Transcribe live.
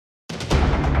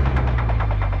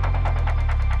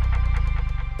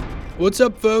What's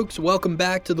up, folks? Welcome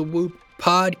back to the Whoop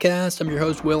podcast. I'm your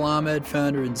host, Will Ahmed,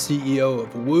 founder and CEO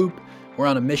of Whoop. We're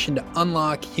on a mission to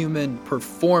unlock human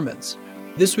performance.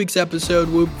 This week's episode,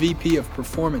 Whoop VP of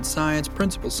Performance Science,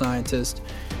 Principal Scientist,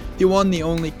 the one, the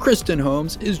only Kristen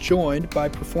Holmes, is joined by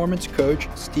performance coach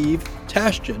Steve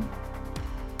Tashjian.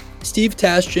 Steve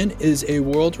Tashjian is a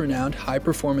world-renowned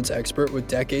high-performance expert with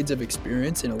decades of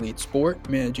experience in elite sport,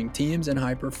 managing teams, and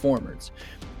high performers.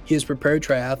 He has prepared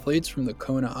triathletes from the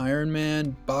Kona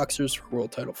Ironman, boxers for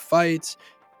world title fights,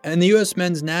 and the U.S.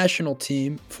 men's national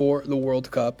team for the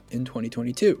World Cup in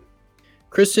 2022.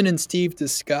 Kristen and Steve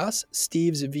discuss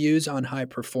Steve's views on high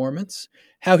performance,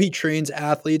 how he trains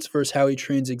athletes versus how he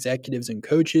trains executives and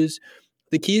coaches,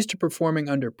 the keys to performing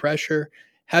under pressure,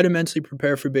 how to mentally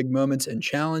prepare for big moments and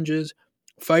challenges,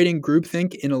 fighting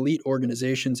groupthink in elite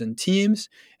organizations and teams,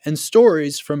 and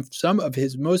stories from some of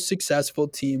his most successful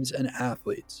teams and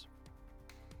athletes.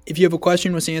 If you have a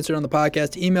question was answered on the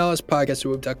podcast, email us,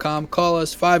 podcast@whoop.com, call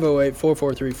us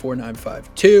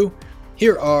 508-443-4952.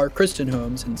 Here are Kristen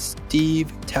Holmes and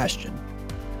Steve Tashjian.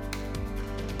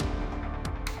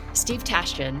 Steve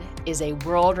Tashjian is a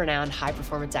world-renowned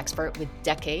high-performance expert with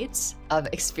decades of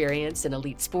experience in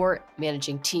elite sport,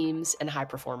 managing teams, and high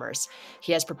performers.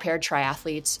 He has prepared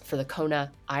triathletes for the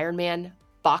Kona Ironman,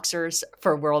 boxers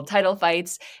for world title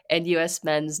fights, and U.S.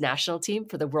 men's national team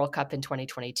for the World Cup in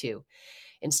 2022.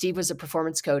 And Steve was a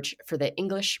performance coach for the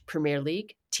English Premier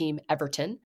League team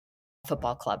Everton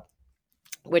Football Club,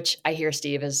 which I hear,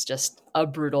 Steve, is just a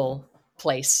brutal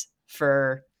place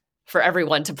for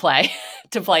everyone to play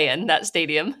in that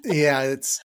stadium. Yeah,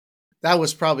 that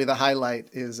was probably the highlight.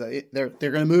 Is they're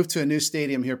going to move to a new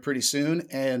stadium here pretty soon,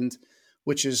 and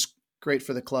which is great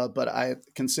for the club. But I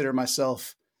consider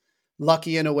myself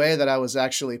lucky in a way that I was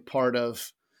actually part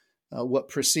of what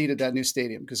preceded that new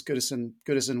stadium, because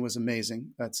Goodison was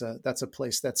amazing. That's a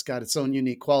place that's got its own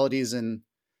unique qualities, and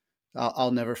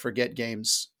I'll never forget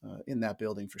games in that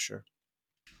building for sure.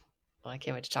 Well, I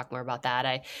can't wait to talk more about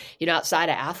that. Outside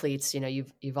of athletes,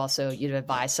 you've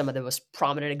advised some of the most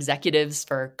prominent executives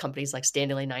for companies like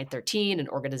Stanley 913 and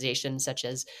organizations such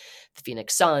as the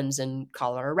Phoenix Suns and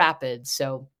Colorado Rapids.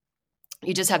 So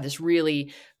you just have this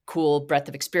really cool breadth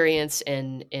of experience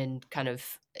in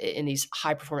these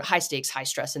high performance, high stakes, high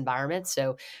stress environments.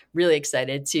 So really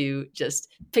excited to just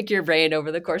pick your brain over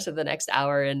the course of the next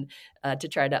hour and to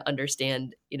try to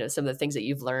understand, some of the things that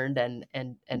you've learned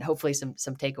and hopefully some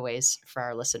takeaways for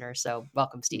our listeners. So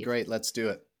welcome, Steve. Great. Let's do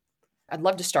it. I'd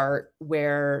love to start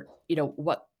where,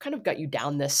 what kind of got you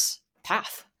down this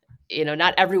path?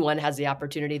 Not everyone has the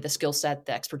opportunity, the skill set,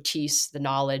 the expertise, the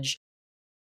knowledge,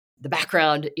 the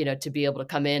background, to be able to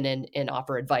come in and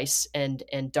offer advice and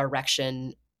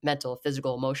direction, mental,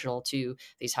 physical, emotional, to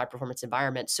these high performance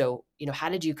environments. So, how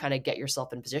did you kind of get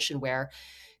yourself in a position where,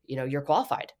 you're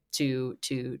qualified to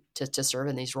serve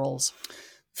in these roles?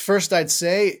 First, I'd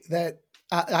say that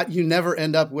you never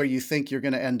end up where you think you're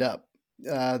going to end up.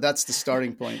 That's the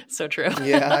starting point. So true.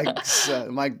 Yeah.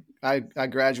 I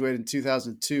graduated in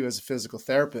 2002 as a physical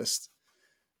therapist.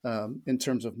 In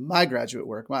terms of my graduate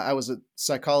work, I was a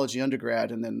psychology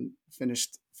undergrad and then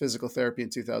finished physical therapy in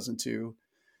 2002.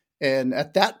 And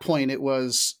at that point, I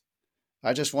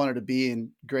just wanted to be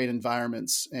in great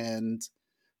environments. And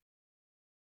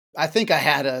I think I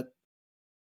had a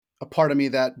part of me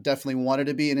that definitely wanted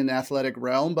to be in an athletic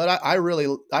realm, but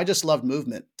I just loved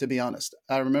movement, to be honest.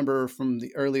 I remember from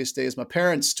the earliest days, my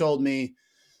parents told me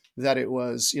that it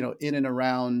was, in and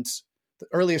around. The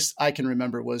earliest I can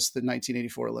remember was the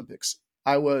 1984 Olympics.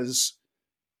 I was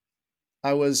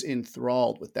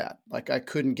enthralled with that. Like, I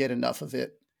couldn't get enough of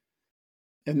it.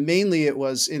 And mainly it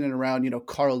was in and around,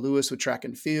 Carl Lewis with track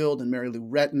and field and Mary Lou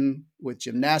Retton with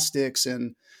gymnastics.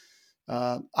 And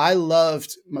I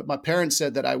loved, my parents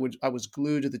said that I was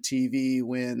glued to the TV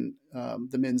when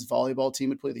the men's volleyball team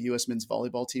would play, the U.S. men's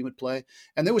volleyball team would play.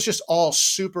 And there was just all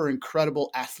super incredible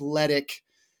athletic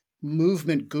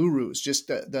movement gurus. Just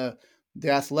the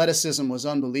athleticism was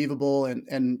unbelievable.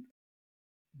 And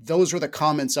those were the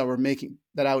comments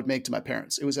that I would make to my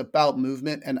parents. It was about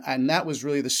movement. And that was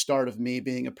really the start of me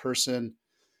being a person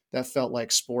that felt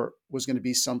like sport was going to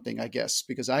be something, I guess,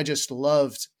 because I just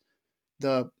loved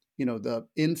the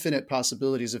infinite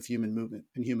possibilities of human movement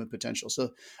and human potential. So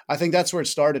I think that's where it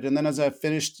started. And then as I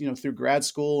finished, through grad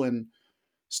school and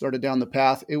started down the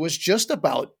path, it was just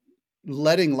about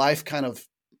letting life kind of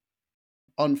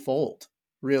unfold,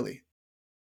 really.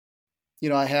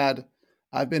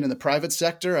 I've been in the private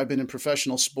sector, I've been in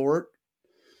professional sport.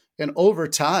 And over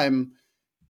time,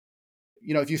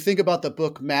 if you think about the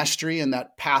book Mastery and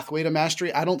that pathway to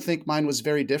mastery, I don't think mine was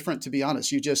very different, to be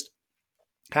honest.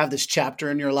 have this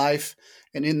chapter in your life.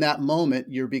 And in that moment,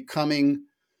 you're becoming,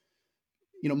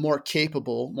 more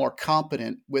capable, more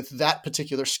competent with that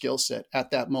particular skill set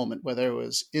at that moment, whether it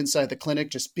was inside the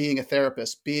clinic, just being a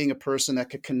therapist, being a person that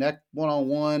could connect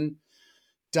one-on-one,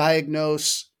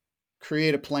 diagnose,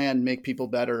 create a plan, make people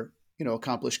better,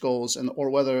 accomplish goals, or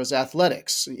whether it was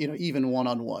athletics, even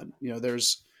one-on-one,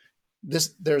 there's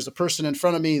a person in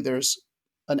front of me, there's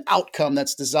an outcome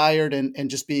that's desired, and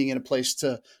just being in a place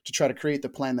to try to create the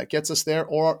plan that gets us there,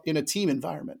 or in a team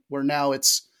environment where now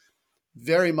it's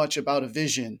very much about a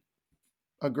vision,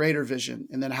 a greater vision.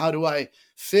 And then how do I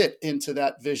fit into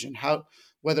that vision?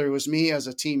 Whether it was me as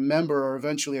a team member or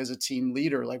eventually as a team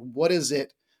leader, like what is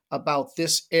it about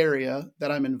this area that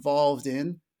I'm involved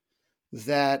in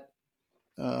that,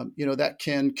 that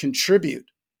can contribute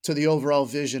to the overall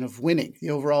vision of winning, the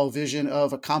overall vision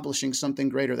of accomplishing something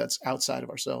greater that's outside of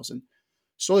ourselves. And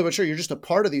slowly but sure, you're just a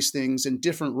part of these things in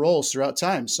different roles throughout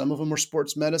time. Some of them were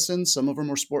sports medicine, some of them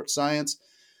were sports science,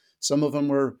 some of them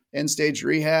were end stage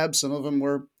rehab, some of them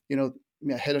were,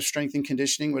 head of strength and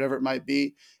conditioning, whatever it might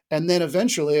be. And then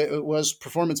eventually it was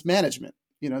performance management.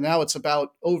 Now it's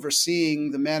about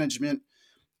overseeing the management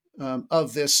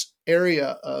of this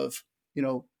area of,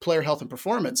 player health and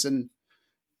performance, and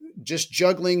just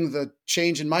juggling the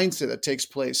change in mindset that takes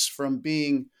place from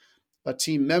being a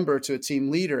team member to a team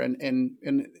leader,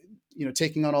 and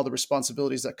taking on all the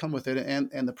responsibilities that come with it,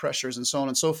 and the pressures and so on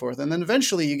and so forth. And then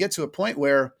eventually you get to a point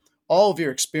where all of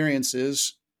your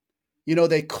experiences,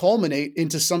 they culminate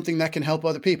into something that can help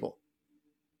other people.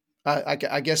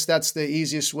 I guess that's the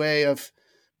easiest way of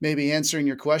maybe answering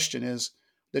your question, is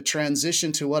the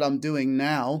transition to what I'm doing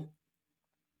now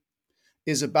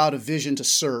is about a vision to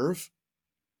serve.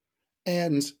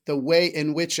 And the way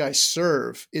in which I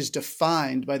serve is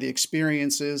defined by the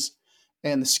experiences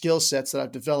and the skill sets that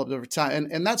I've developed over time.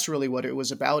 And that's really what it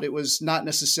was about. It was not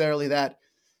necessarily that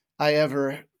I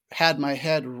ever had my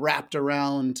head wrapped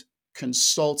around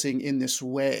consulting in this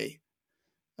way.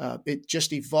 It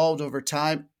just evolved over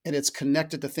time, and it's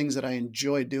connected to things that I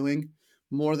enjoy doing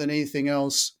more than anything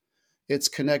else. It's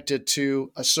connected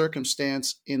to a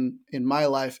circumstance in my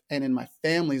life and in my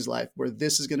family's life where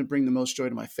this is going to bring the most joy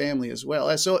to my family as well.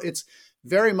 And so it's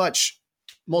very much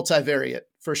multivariate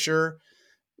for sure.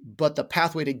 But the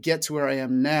pathway to get to where I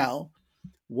am now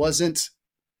wasn't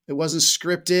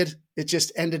scripted. It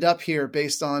just ended up here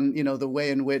based on, the way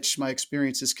in which my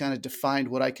experiences kind of defined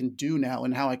what I can do now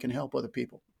and how I can help other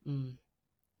people. Mm.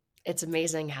 It's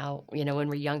amazing how, when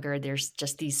we're younger, there's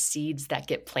just these seeds that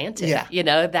get planted,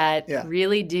 that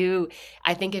really do.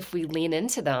 I think if we lean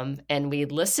into them and we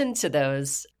listen to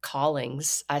those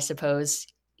callings, I suppose,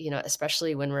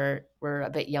 especially when we're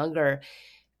a bit younger,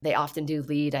 they often do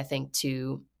lead, I think,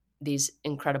 to these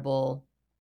incredible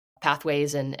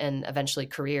pathways and eventually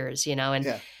careers,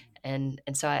 and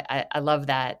so I love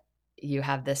that you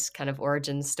have this kind of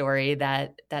origin story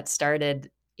that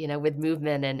started, with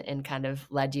movement and kind of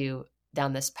led you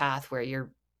down this path where you're,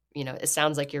 it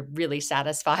sounds like you're really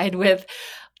satisfied with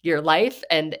your life.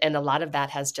 And a lot of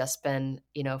that has just been,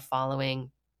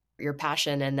 following your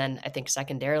passion. And then I think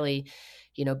secondarily,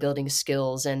 building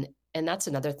skills. And that's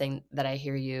another thing that I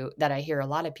hear a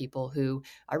lot of people who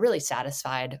are really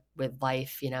satisfied with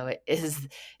life,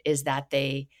 is that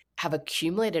they have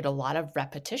accumulated a lot of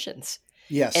repetitions.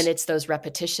 Yes. And it's those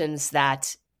repetitions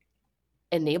that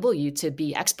enable you to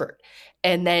be expert.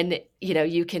 And then,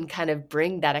 you can kind of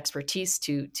bring that expertise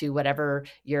to whatever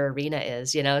your arena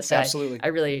is, so Absolutely. I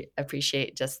really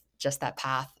appreciate just that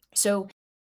path. So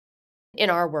in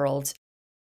our world,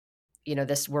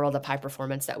 this world of high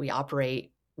performance that we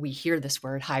operate, we hear this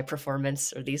word high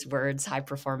performance, or these words high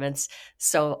performance,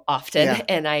 so often. Yeah.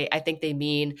 And I think they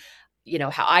mean,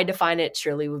 how I define it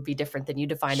surely would be different than you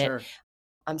define Sure. it.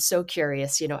 I'm so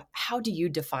curious, how do you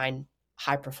define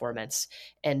high performance?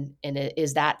 And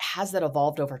has that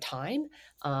evolved over time?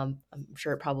 I'm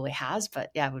sure it probably has, but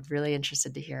I would really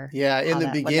interested to hear. Yeah. What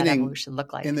that evolution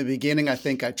looked like. In the beginning, I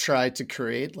think I tried to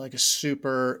create like a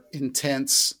super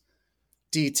intense,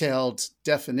 detailed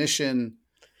definition,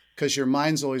 because your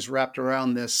mind's always wrapped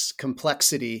around this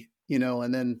complexity,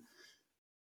 and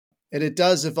it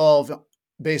does evolve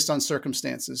based on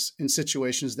circumstances and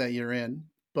situations that you're in.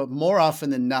 But more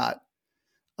often than not,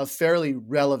 a fairly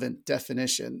relevant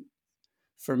definition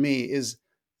for me is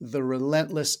the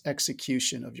relentless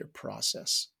execution of your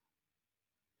process.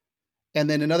 And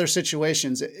then in other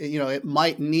situations, it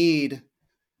might need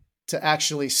to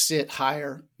actually sit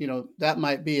higher. That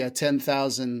might be a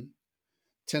 10,000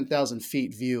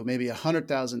 feet view, maybe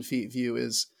 100,000 feet view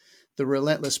is the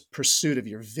relentless pursuit of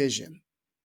your vision.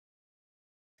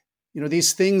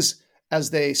 These things as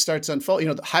they start to unfold,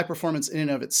 the high performance in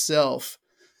and of itself,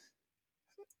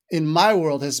 in my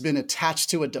world, has been attached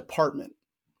to a department,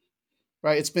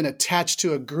 right? It's been attached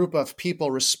to a group of people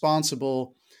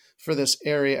responsible for this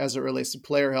area as it relates to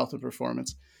player health and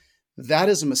performance. That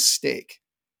is a mistake.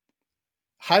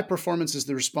 High performance is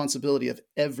the responsibility of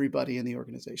everybody in the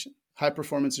organization. High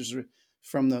performance is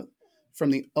from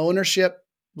the ownership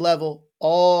level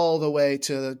all the way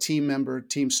to the team member,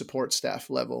 team support staff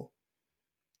level.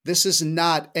 This is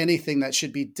not anything that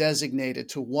should be designated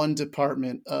to one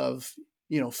department of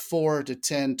 4 to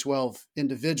 10, 12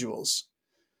 individuals.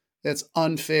 That's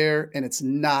unfair, and it's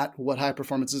not what high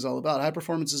performance is all about. High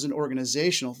performance is an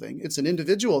organizational thing. It's an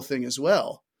individual thing as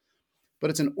well, but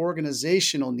it's an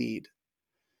organizational need.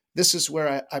 This is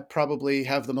where I probably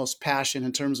have the most passion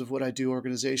in terms of what I do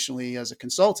organizationally as a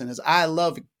consultant, is I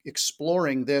love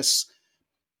exploring this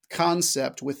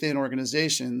concept within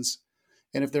organizations.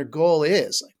 And if their goal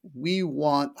is, we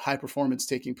want high performance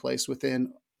taking place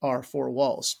within our four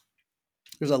walls,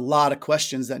 there's a lot of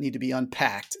questions that need to be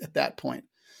unpacked at that point.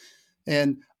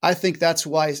 And I think that's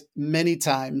why many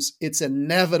times it's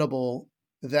inevitable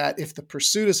that if the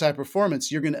pursuit is high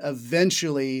performance, you're going to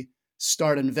eventually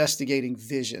start investigating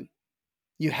vision.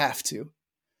 You have to.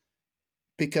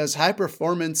 Because high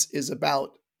performance is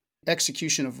about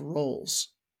execution of roles.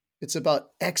 It's about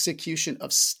execution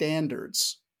of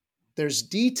standards. There's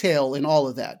detail in all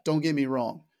of that, don't get me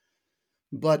wrong.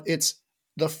 But it's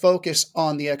the focus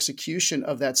on the execution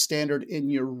of that standard in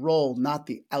your role, not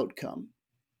the outcome.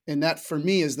 And that, for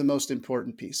me, is the most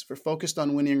important piece. If we're focused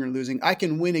on winning or losing, I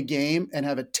can win a game and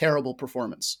have a terrible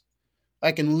performance.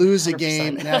 I can lose 100%. A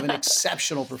game and have an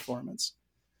exceptional performance.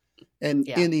 And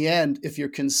in the end, if you're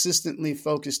consistently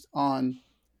focused on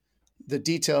the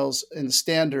details and the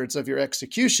standards of your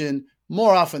execution,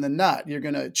 more often than not, you're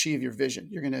going to achieve your vision.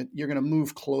 You're going to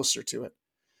move closer to it.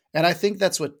 And I think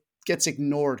that's what gets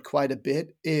ignored quite a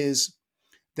bit, is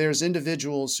there's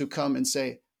individuals who come and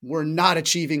say, we're not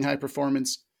achieving high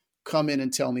performance. Come in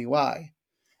and tell me why.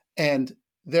 And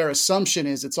their assumption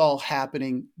is it's all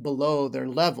happening below their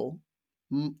level.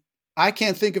 I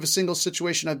can't think of a single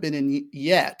situation I've been in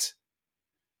yet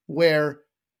where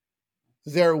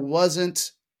there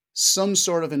wasn't some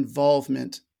sort of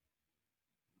involvement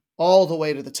all the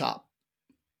way to the top,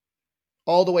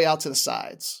 all the way out to the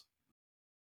sides.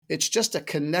 It's just a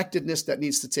connectedness that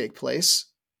needs to take place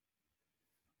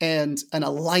and an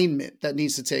alignment that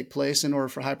needs to take place in order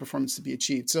for high performance to be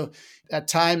achieved. So at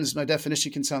times, my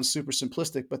definition can sound super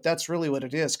simplistic, but that's really what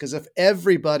it is. Because if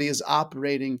everybody is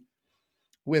operating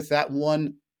with that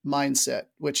one mindset,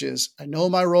 which is, I know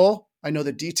my role, I know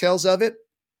the details of it,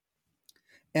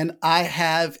 and I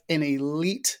have an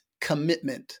elite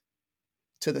commitment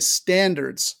to the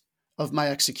standards of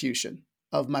my execution,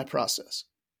 of my process,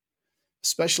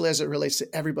 especially as it relates to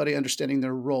everybody understanding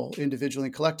their role individually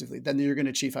and collectively, then you're going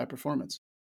to achieve high performance.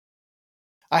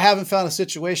 I haven't found a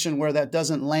situation where that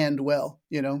doesn't land well.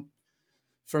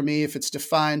 For me, if it's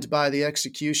defined by the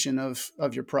execution of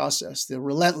your process, the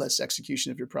relentless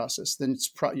execution of your process, then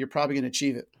you're probably going to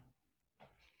achieve it.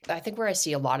 I think where I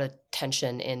see a lot of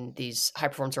tension in these high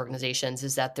performance organizations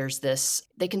is that there's this,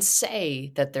 they can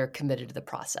say that they're committed to the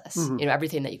process,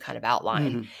 everything that you kind of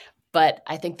outlined, but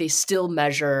I think they still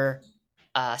measure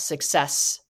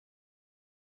success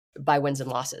by wins and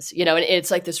losses, and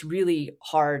it's like this really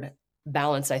hard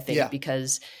balance, I think,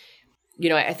 because,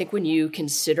 I think when you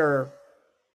consider,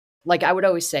 like I would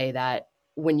always say that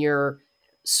when you're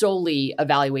solely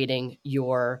evaluating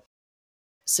your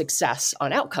success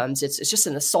on outcomes, it's just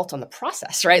an assault on the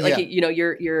process, right? Like,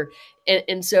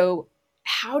 and so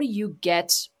how do you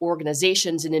get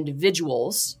organizations and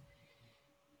individuals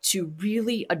to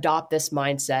really adopt this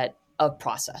mindset of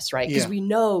process, right? Because we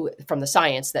know from the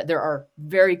science that there are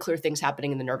very clear things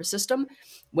happening in the nervous system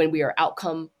when we are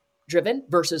outcome driven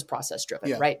versus process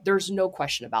driven, right? There's no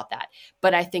question about that.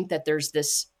 But I think that there's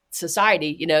this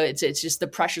society, it's just the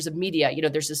pressures of media.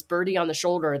 There's this birdie on the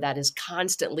shoulder that is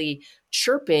constantly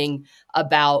chirping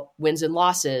about wins and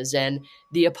losses and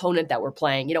the opponent that we're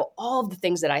playing, all of the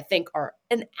things that I think are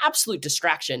an absolute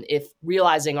distraction if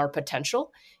realizing our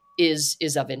potential is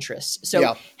of interest.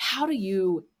 So how do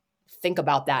you think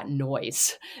about that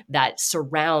noise that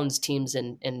surrounds teams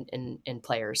and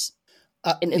players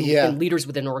and leaders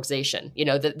within an organization,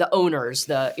 the owners,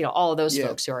 all of those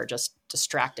folks who are just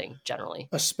distracting generally,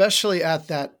 especially at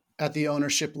the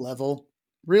ownership level,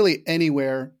 really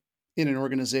anywhere in an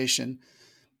organization,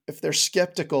 if they're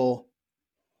skeptical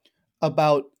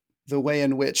about the way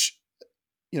in which,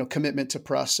 commitment to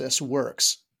process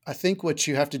works. I think what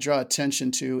you have to draw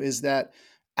attention to is that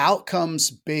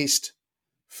outcomes-based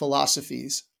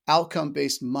philosophies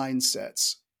outcome-based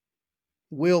mindsets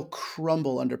will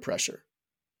crumble under pressure,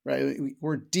 right?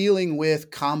 We're dealing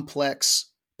with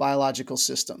complex biological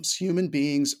systems. Human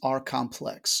beings are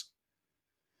complex.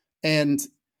 And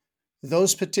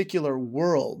those particular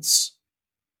worlds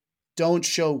don't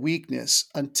show weakness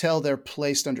until they're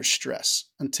placed under stress,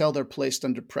 until they're placed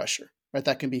under pressure, right?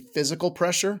 That can be physical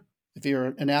pressure if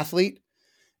you're an athlete.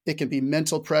 It can be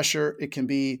mental pressure. It can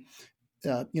be,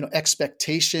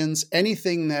 expectations,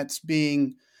 anything that's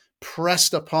being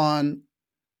pressed upon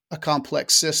a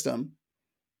complex system.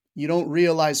 You don't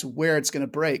realize where it's going to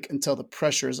break until the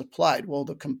pressure is applied. Well,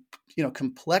 the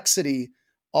complexity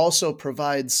also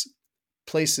provides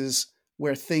places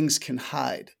where things can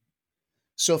hide.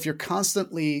 So if you're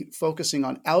constantly focusing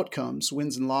on outcomes,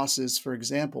 wins and losses, for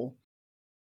example,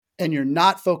 and you're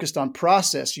not focused on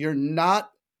process, you're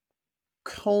not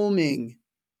combing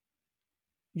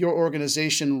your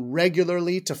organization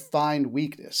regularly to find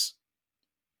weakness.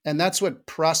 And that's what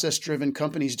process-driven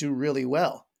companies do really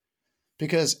well.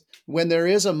 Because when there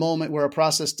is a moment where a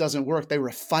process doesn't work, they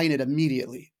refine it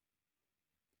immediately.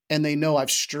 And they know I've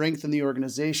strengthened the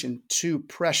organization to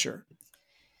pressure.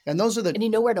 And those are and you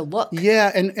know where to look.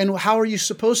 Yeah. And how are you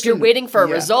supposed to? You're waiting for a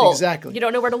result. Exactly. You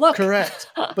don't know where to look.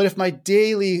 Correct. But if my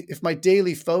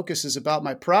daily focus is about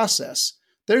my process,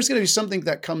 there's going to be something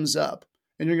that comes up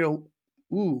and you're going to go,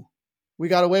 ooh, we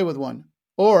got away with one,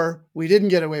 or we didn't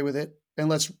get away with it. And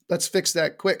let's fix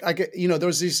that quick.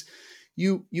 There's these,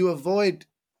 you avoid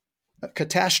a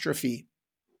catastrophe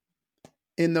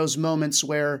in those moments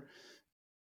where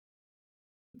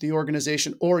the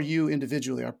organization or you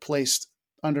individually are placed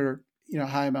under,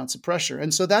 high amounts of pressure.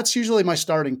 And so that's usually my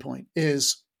starting point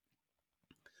is,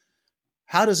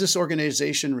 how does this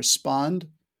organization respond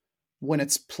when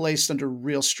it's placed under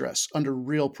real stress, under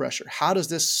real pressure? How does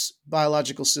this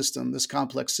biological system, this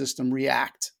complex system,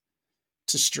 react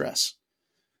to stress?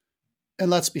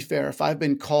 And let's be fair, if I've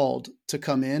been called to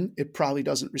come in, it probably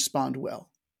doesn't respond well.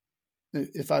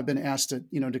 If I've been asked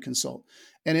to consult.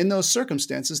 And in those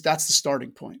circumstances, that's the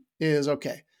starting point is,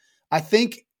 okay, I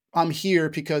think I'm here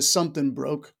because something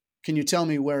broke. Can you tell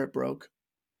me where it broke?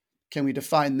 Can we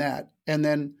define that? And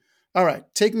then, all right,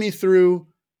 take me through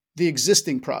the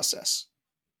existing process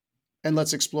and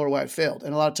let's explore why it failed.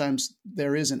 And a lot of times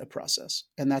there isn't a process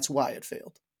and that's why it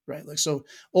failed, right? Like, so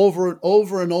over and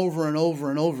over and over and over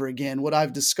and over again, what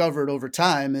I've discovered over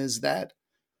time is that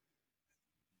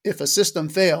if a system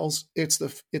fails, it's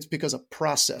because a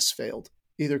process failed,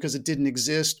 either because it didn't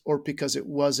exist or because it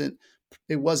wasn't,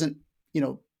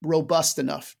 robust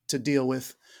enough to deal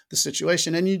with the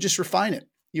situation. And you just refine it.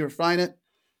 You refine it,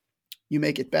 you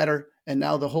make it better, and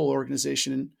now the whole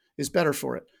organization is better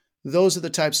for it. Those are the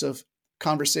types of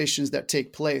conversations that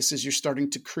take place as you're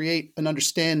starting to create an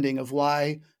understanding of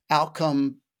why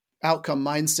outcome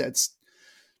mindsets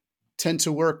tend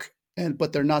to work,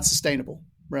 but they're not sustainable.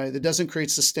 Right. It doesn't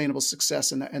create sustainable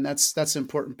success. And that's an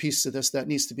important piece to this that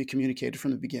needs to be communicated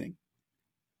from the beginning.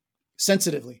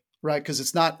 Sensitively, right?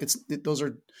 Because those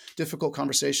are difficult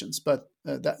conversations. But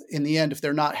that in the end, if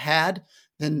they're not had,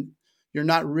 then you're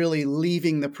not really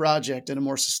leaving the project in a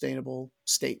more sustainable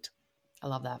state. I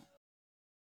love that.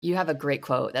 You have a great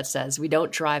quote that says, "We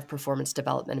don't drive performance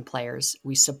development in players.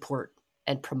 We support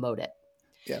and promote it."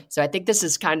 Yeah. So I think this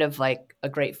is kind of like a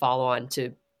great follow-on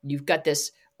to, you've got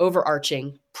this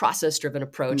overarching process-driven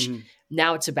approach. Mm-hmm.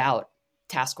 Now it's about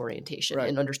task orientation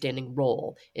and understanding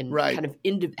role and kind of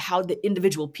how the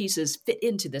individual pieces fit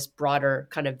into this broader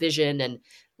kind of vision and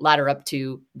ladder up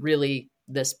to really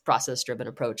this process-driven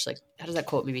approach. Like, how does that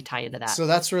quote maybe tie into that? So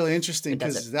that's really interesting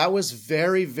because that was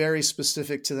very, very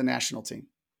specific to the national team.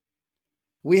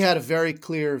 We had a very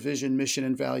clear vision, mission,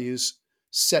 and values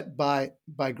set by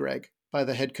Greg, by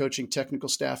the head coaching, technical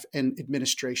staff, and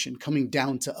administration coming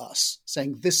down to us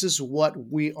saying, this is what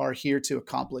we are here to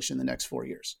accomplish in the next 4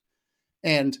 years.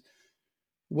 And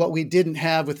what we didn't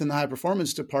have within the high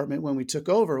performance department when we took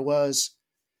over was,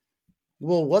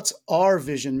 well, what's our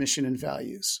vision, mission, and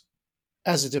values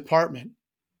as a department?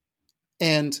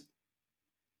 And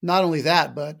not only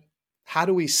that, but how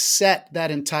do we set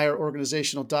that entire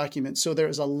organizational document so there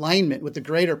is alignment with the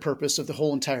greater purpose of the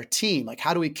whole entire team? Like,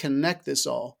 how do we connect this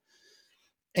all?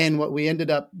 And what we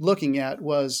ended up looking at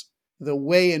was the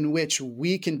way in which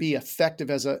we can be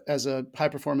effective as a high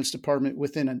performance department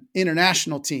within an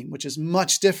international team, which is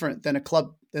much different than a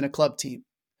club team.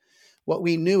 What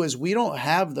we knew is we don't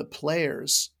have the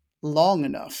players long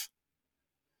enough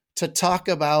to talk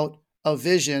about a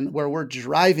vision where we're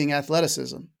driving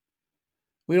athleticism.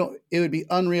 It would be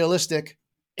unrealistic,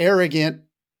 arrogant,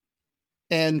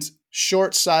 and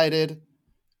short-sighted,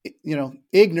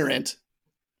 ignorant,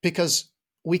 because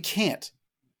we can't.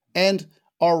 And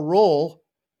our role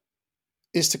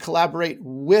is to collaborate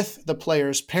with the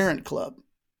player's parent club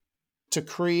to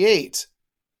create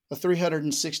a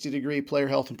 360-degree player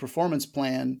health and performance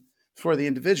plan for the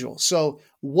individual. So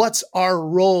what's our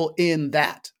role in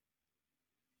that?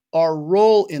 Our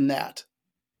role in that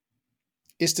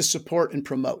is to support and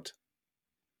promote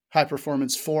high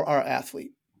performance for our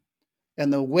athlete.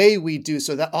 And the way we do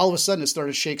so, that all of a sudden it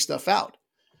started to shake stuff out.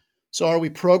 So are we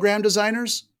program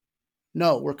designers?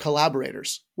 No, we're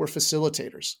collaborators. We're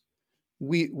facilitators.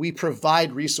 We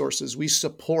provide resources. We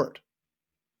support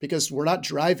because we're not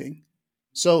driving.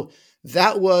 So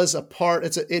that was a part.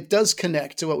 It does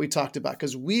connect to what we talked about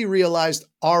because we realized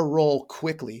our role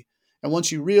quickly. And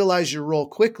once you realize your role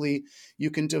quickly,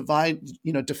 you can define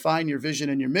your vision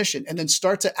and your mission, and then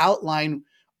start to outline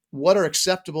what are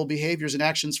acceptable behaviors and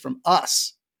actions from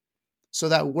us so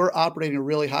that we're operating at a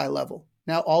really high level.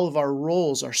 Now, all of our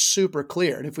roles are super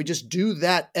clear. And if we just do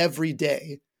that every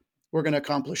day, we're going to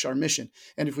accomplish our mission.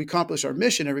 And if we accomplish our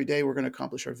mission every day, we're going to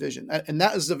accomplish our vision. And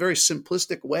that is a very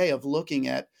simplistic way of looking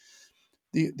at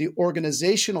the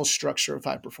organizational structure of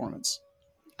high performance.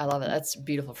 I love it. That's a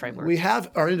beautiful framework. We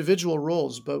have our individual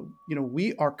roles, but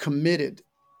we are committed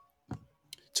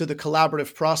to the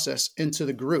collaborative process and to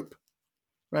the group,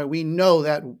 right? We know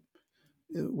that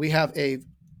we have a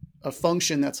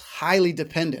function that's highly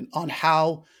dependent on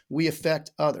how we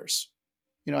affect others.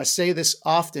 I say this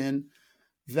often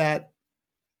that,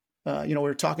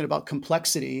 we're talking about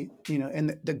complexity,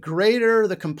 and the greater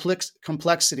the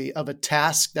complexity of a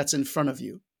task that's in front of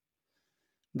you,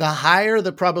 the higher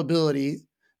the probability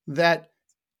that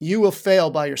you will fail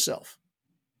by yourself.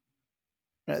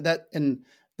 That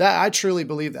I truly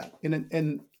believe that.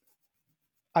 And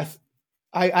I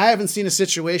haven't seen a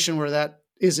situation where that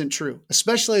isn't true,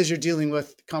 especially as you're dealing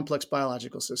with complex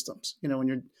biological systems. When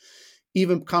you're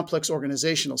even complex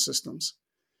organizational systems,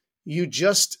 you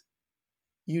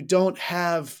don't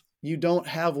have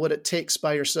what it takes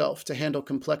by yourself to handle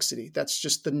complexity. That's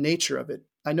just the nature of it.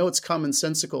 I know it's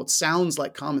commonsensical. It sounds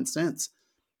like common sense,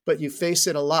 but you face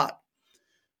it a lot.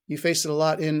 You face it a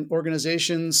lot in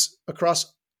organizations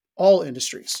across all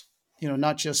industries,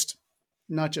 not just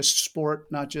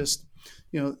sport, not just,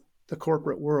 the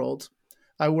corporate world.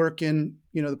 I work in,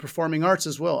 the performing arts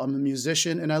as well. I'm a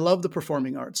musician and I love the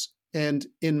performing arts. And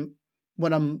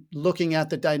when I'm looking at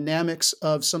the dynamics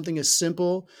of something as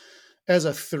simple as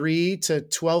a 3 to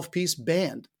 12 piece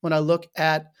band, when I look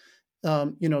at,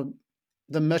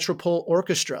 the Metropole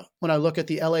Orchestra, when I look at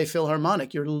the LA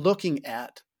Philharmonic, you're looking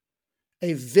at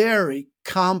a very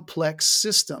complex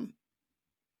system.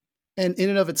 And in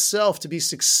and of itself, to be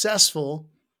successful,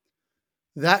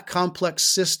 that complex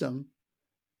system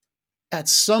at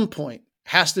some point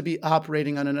has to be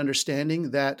operating on an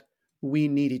understanding that we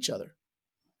need each other,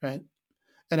 right?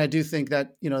 And I do think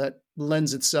that, that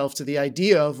lends itself to the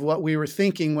idea of what we were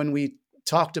thinking when we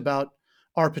talked about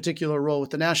our particular role with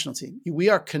the national team. We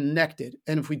are connected.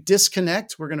 And if we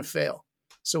disconnect, we're going to fail.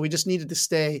 So we just needed to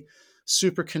stay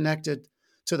super connected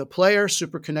to the player,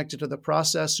 super connected to the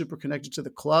process, super connected to the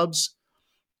clubs,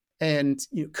 and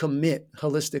commit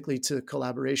holistically to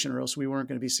collaboration, or else we weren't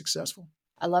going to be successful.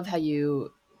 I love how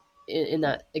you, in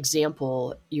that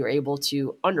example, you're able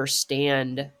to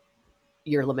understand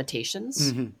your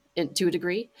limitations to a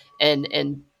degree and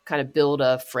kind of build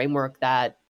a framework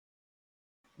that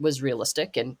was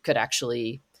realistic and could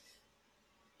actually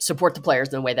support the players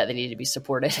in the way that they need to be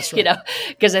supported. That's right.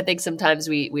 Because I think sometimes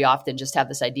we often just have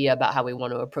this idea about how we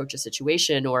want to approach a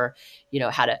situation or,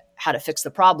 how to fix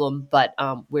the problem, but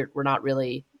we're not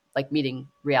really like meeting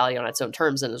reality on its own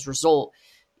terms. And as a result,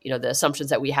 the assumptions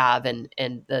that we have and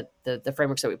the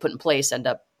frameworks that we put in place end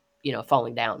up,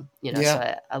 falling down,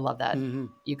 So I love that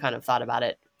you kind of thought about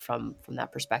it from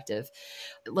that perspective.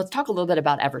 Let's talk a little bit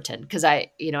about Everton, because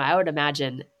I would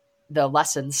imagine the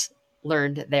lessons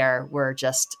learned there were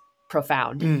just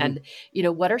profound. And,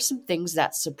 what are some things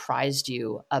that surprised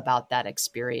you about that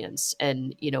experience?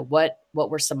 And, what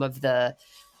were some of the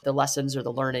lessons or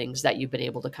the learnings that you've been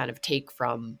able to kind of take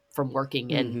from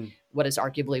working in what is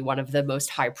arguably one of the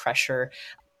most high pressure,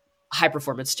 high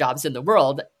performance jobs in the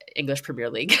world, English Premier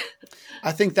League?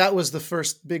 I think that was the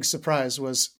first big surprise,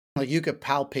 was like you could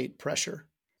palpate pressure.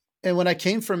 And when I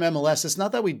came from MLS, it's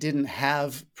not that we didn't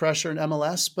have pressure in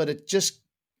MLS, but it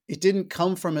didn't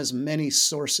come from as many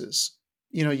sources.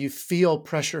 You feel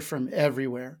pressure from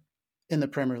everywhere in the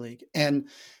Premier League. And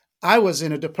I was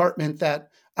in a department that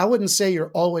I wouldn't say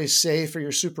you're always safe or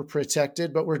you're super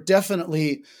protected, but we're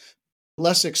definitely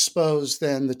less exposed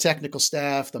than the technical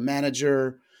staff, the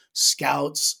manager,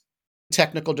 scouts,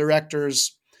 technical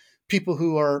directors, people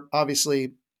who are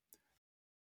obviously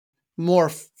more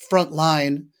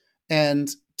frontline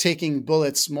and taking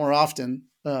bullets more often,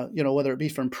 whether it be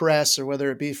from press or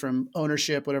whether it be from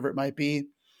ownership, whatever it might be.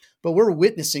 But we're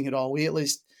witnessing it all. We at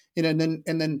least, and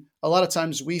then a lot of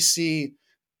times we see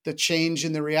the change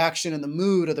in the reaction and the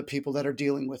mood of the people that are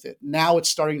dealing with it. Now it's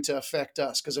starting to affect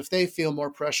us, because if they feel more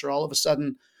pressure, all of a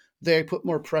sudden they put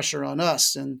more pressure on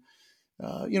us. And,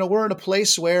 we're in a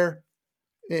place where,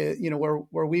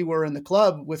 where we were in the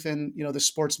club within, the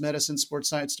sports medicine, sports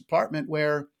science department,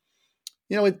 where,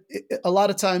 a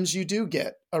lot of times you do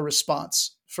get a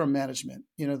response from management.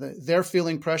 They're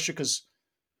feeling pressure because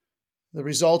the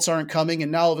results aren't coming.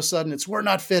 And now all of a sudden we're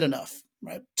not fit enough,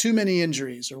 right? Too many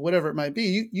injuries or whatever it might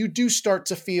be. You do start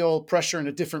to feel pressure in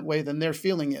a different way than they're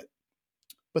feeling it.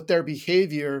 But their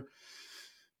behavior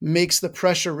makes the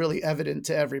pressure really evident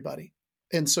to everybody.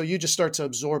 And so you just start to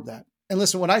absorb that. And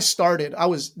listen, when I started,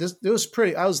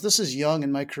 this is young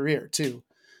in my career too.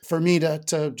 For me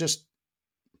to just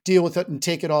deal with it and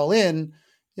take it all in,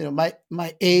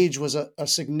 my age was a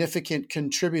significant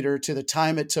contributor to the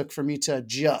time it took for me to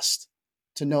adjust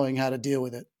to knowing how to deal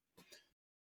with it.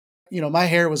 My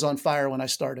hair was on fire when I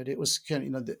started. It was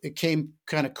it came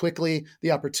kind of quickly,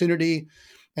 the opportunity.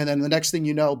 And then the next thing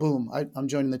you know, boom, I'm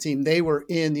joining the team. They were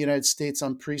in the United States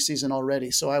on preseason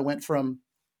already. So I went from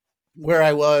where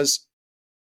I was,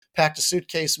 packed a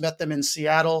suitcase, met them in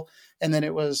Seattle. And then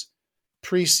it was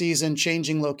preseason,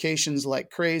 changing locations like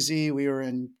crazy. We were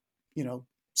in,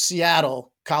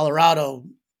 Seattle, Colorado,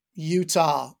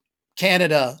 Utah,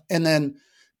 Canada. And then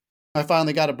I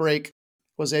finally got a break,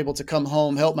 was able to come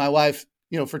home, help my wife,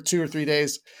 for 2 or 3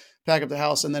 days, pack up the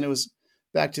house. And then it was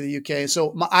back to the UK.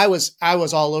 So I was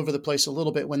all over the place a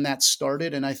little bit when that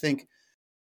started. And I think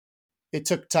it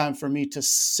took time for me to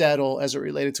settle as it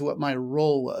related to what my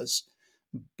role was.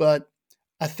 But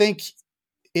I think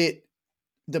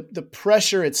the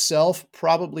pressure itself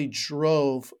probably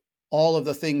drove all of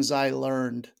the things I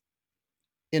learned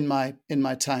in my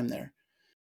time there.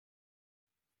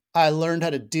 I learned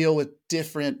how to deal with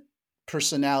different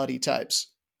personality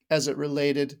types as it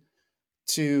related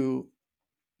to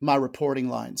my reporting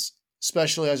lines,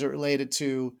 especially as it related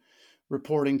to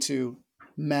reporting to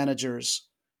managers,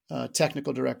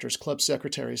 technical directors, club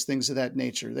secretaries, things of that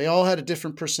nature. They all had a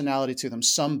different personality to them,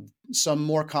 some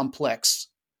more complex,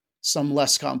 some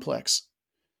less complex.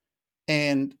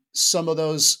 And some of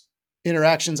those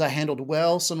interactions I handled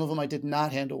well, some of them I did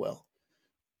not handle well.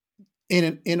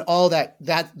 In all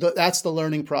that's the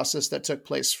learning process that took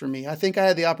place for me. I think I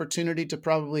had the opportunity to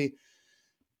probably,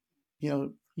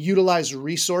 utilize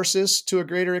resources to a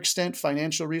greater extent,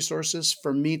 financial resources,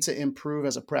 for me to improve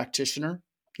as a practitioner,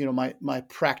 my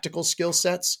practical skill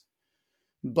sets.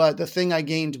 But the thing I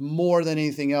gained more than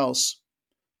anything else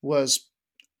was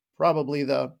probably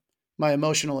my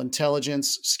emotional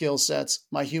intelligence skill sets,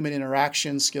 my human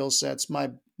interaction skill sets,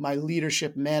 my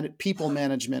leadership, people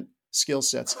management skill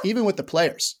sets, even with the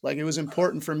players. Like, it was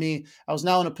important for me. I was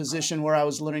now in a position where I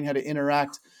was learning how to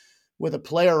interact with a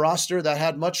player roster that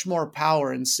had much more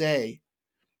power and say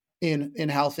in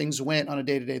how things went on a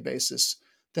day-to-day basis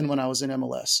than when I was in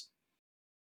MLS.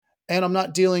 And I'm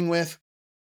not dealing with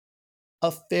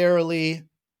a fairly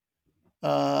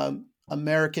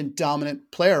American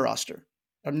dominant player roster.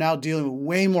 I'm now dealing with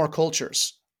way more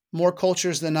cultures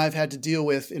than I've had to deal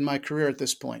with in my career at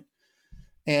this point.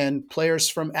 And players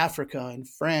from Africa and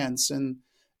France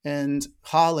and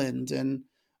Holland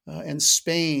and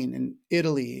Spain and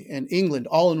Italy and England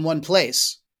all in one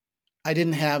place. I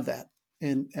didn't have that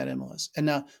at MLS. And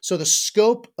now, so the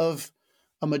scope of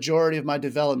a majority of my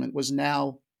development was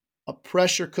now a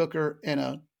pressure cooker and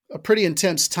a pretty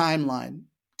intense timeline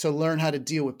to learn how to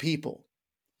deal with people.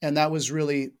 And that was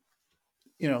really,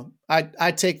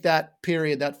 I take that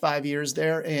period, that 5 years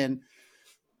there, and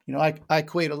I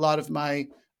equate a lot of my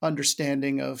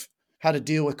understanding of how to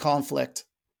deal with conflict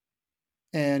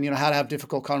and, how to have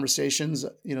difficult conversations.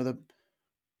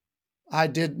 I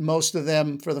did most of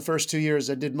them for the first 2 years.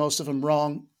 I did most of them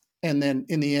wrong. And then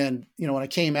in the end, when I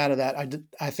came out of that,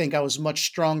 I think I was much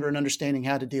stronger in understanding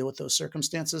how to deal with those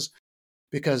circumstances,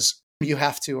 because you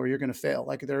have to, or you're going to fail.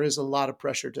 Like, there is a lot of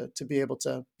pressure to be able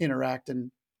to interact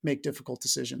and make difficult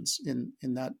decisions in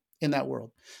that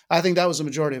world. I think that was the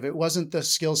majority of it. It wasn't the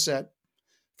skill set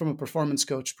from a performance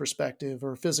coach perspective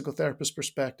or physical therapist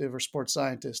perspective or sports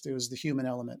scientist. It was the human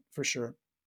element for sure.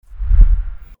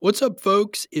 What's up,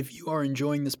 folks? If you are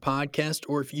enjoying this podcast,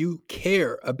 or if you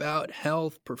care about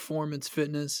health, performance,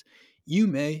 fitness, you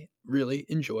may really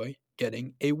enjoy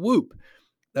getting a Whoop.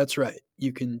 That's right.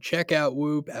 You can check out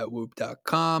Whoop at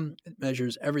whoop.com. It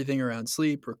measures everything around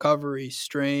sleep, recovery,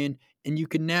 strain, and you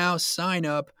can now sign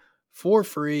up for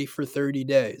free for 30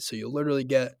 days. So you'll literally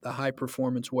get the high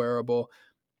performance wearable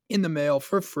in the mail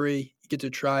for free. You get to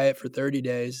try it for 30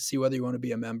 days, see whether you want to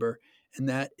be a member. And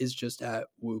that is just at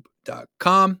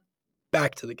whoop.com.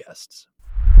 Back to the guests.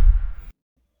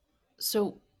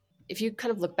 So if you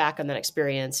kind of look back on that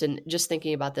experience and just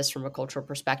thinking about this from a cultural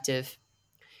perspective,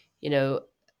 an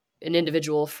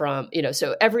individual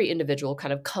so every individual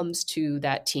kind of comes to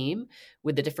that team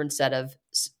with a different set of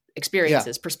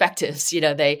experiences, perspectives.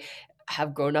 They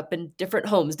have grown up in different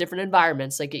homes, different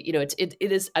environments. Like, it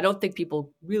is, I don't think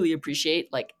people really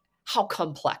appreciate like how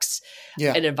complex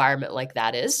an environment like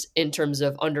that is in terms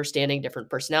of understanding different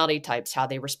personality types, how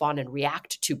they respond and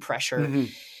react to pressure. Mm-hmm.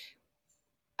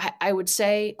 I would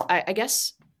say, I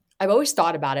guess I've always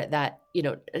thought about it that,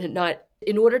 not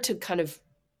in order to kind of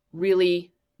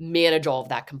really manage all of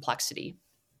that complexity,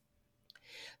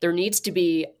 there needs to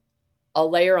be a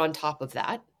layer on top of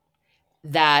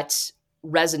that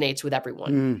resonates with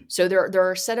everyone. Mm. So there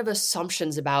are a set of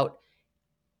assumptions about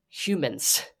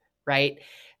humans, right,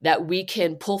 that we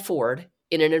can pull forward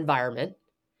in an environment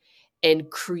and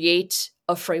create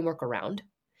a framework around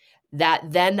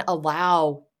that then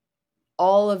allow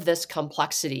all of this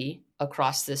complexity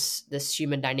across this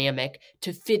human dynamic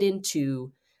to fit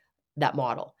into that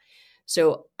model.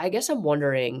 So I guess I'm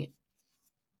wondering,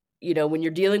 when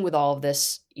you're dealing with all of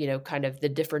this, kind of the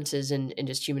differences in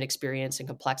just human experience and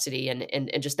complexity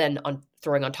and just then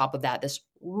throwing on top of that, this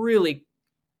really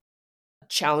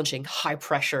challenging, high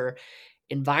pressure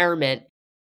environment,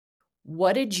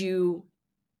 what did you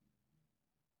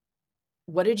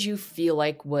feel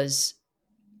like was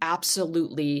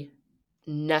absolutely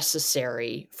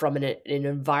necessary from an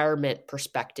environment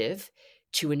perspective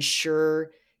to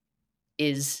ensure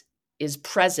is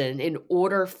present in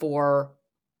order for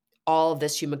all of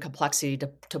this human complexity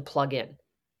to plug in?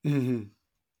 Mm-hmm.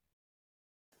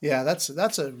 Yeah, that's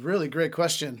a really great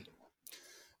question.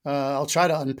 I'll try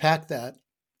to unpack that.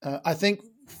 I think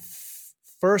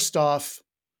first off,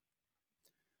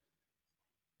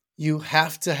 you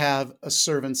have to have a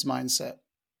servant's mindset.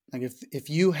 Like if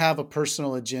you have a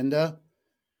personal agenda,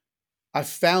 I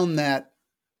found that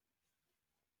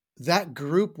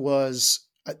group was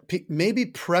maybe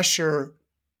pressure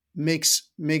makes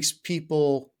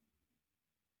people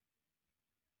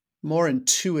more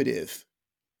intuitive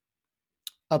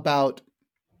about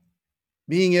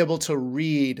being able to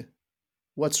read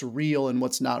what's real and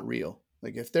what's not real.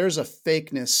 Like if there's a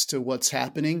fakeness to what's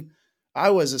happening,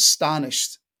 I was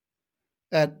astonished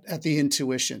at the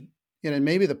intuition.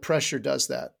 Maybe the pressure does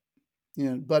that.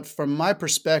 But from my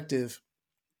perspective,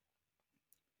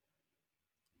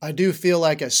 I do feel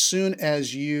like as soon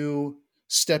as you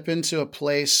step into a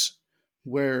place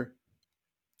where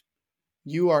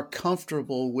you are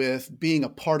comfortable with being a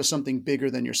part of something bigger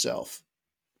than yourself,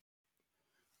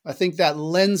 I think that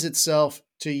lends itself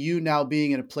to you now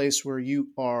being in a place where you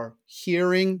are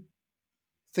hearing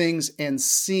things and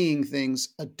seeing things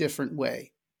a different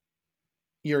way.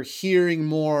 You're hearing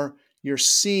more, you're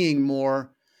seeing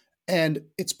more, and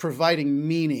it's providing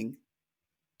meaning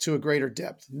to a greater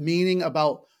depth, meaning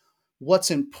about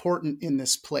what's important in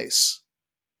this place.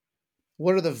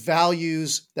 What are the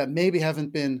values that maybe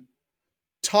haven't been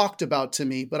talked about to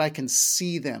me, but I can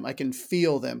see them, I can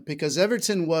feel them, because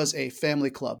Everton was a family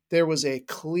club. There was a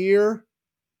clear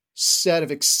set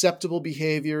of acceptable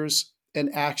behaviors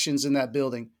and actions in that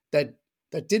building that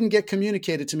didn't get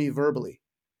communicated to me verbally.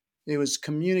 It was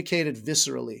communicated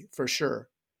viscerally, for sure.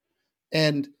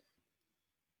 And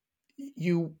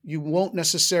you won't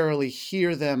necessarily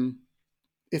hear them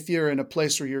if you're in a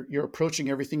place where you're approaching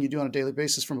everything you do on a daily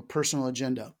basis from a personal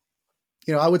agenda.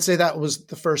 I would say that was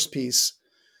the first piece.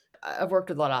 I've worked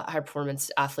with a lot of high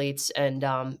performance athletes and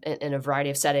in a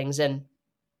variety of settings, and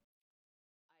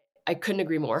I couldn't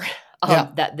agree more.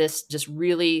 That this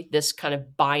kind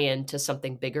of buy-in to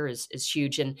something bigger is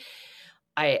huge. And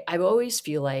I always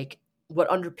feel like what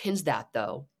underpins that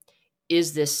though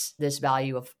is this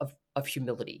value of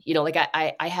humility. Like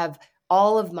I have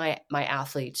all of my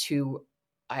athletes who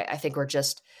I think are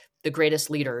just the greatest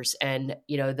leaders, and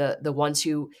the ones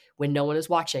who, when no one is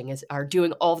watching, are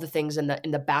doing all of the things in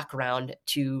the background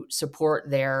to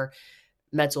support their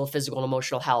mental, physical, and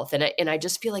emotional health. And I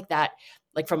just feel like that,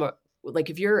 like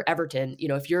if you're Everton,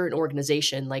 if you're an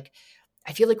organization, like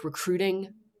I feel like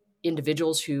recruiting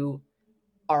individuals who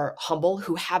are humble,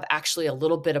 who have actually a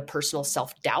little bit of personal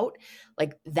self-doubt,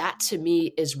 like that to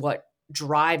me is what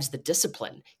drives the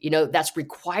discipline, that's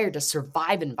required to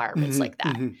survive environments like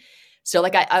that. Mm-hmm. So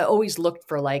like I always looked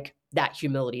for like that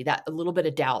humility, that a little bit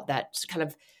of doubt, that kind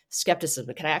of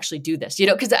skepticism. Can I actually do this?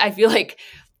 Because I feel like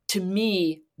to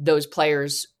me, those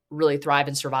players really thrive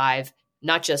and survive,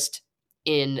 not just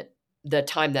in the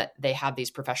time that they have these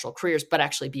professional careers, but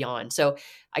actually beyond. So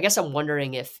I guess I'm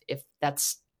wondering if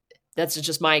that's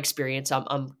just my experience.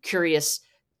 I'm curious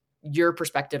your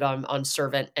perspective on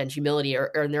servant and humility,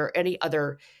 or are there any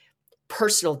other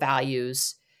personal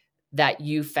values that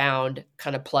you found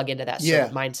kind of plug into that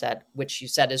servant mindset, which you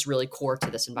said is really core to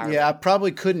this environment? Yeah, I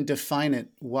probably couldn't define it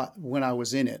when I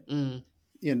was in it. I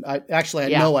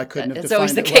know I couldn't have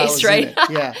defined it while I was in it.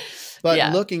 Yeah.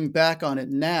 But looking back on it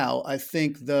now, I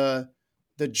think the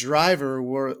driver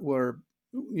were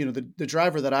the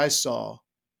driver that I saw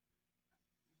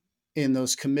in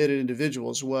those committed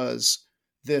individuals was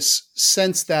this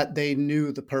sense that they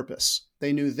knew the purpose.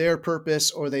 They knew their purpose,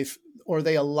 or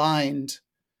they aligned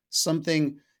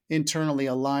something internally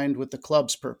aligned with the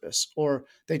club's purpose, or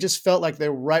they just felt like they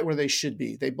were right where they should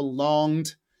be. They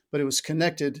belonged, but it was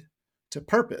connected to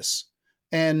purpose.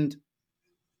 And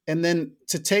then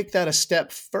to take that a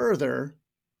step further,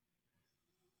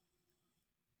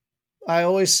 I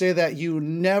always say that you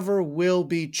never will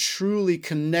be truly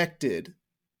connected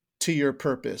to your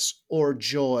purpose or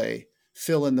joy,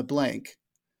 fill in the blank,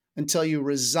 until you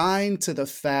resign to the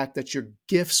fact that your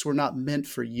gifts were not meant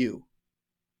for you.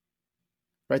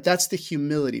 Right? That's the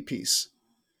humility piece.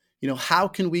 How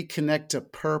can we connect to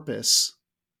purpose,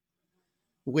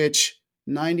 which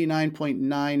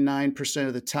 99.99%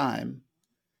 of the time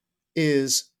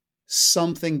is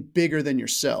something bigger than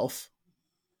yourself,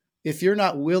 if you're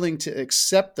not willing to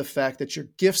accept the fact that your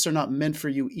gifts are not meant for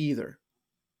you either?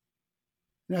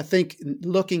 And I think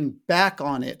looking back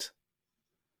on it,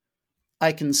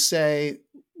 I can say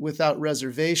without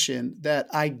reservation that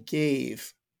I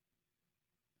gave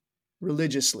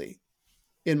religiously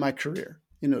in my career.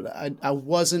 I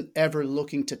wasn't ever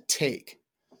looking to take.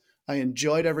 I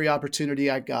enjoyed every opportunity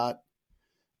I got.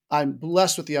 I'm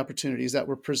blessed with the opportunities that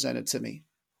were presented to me.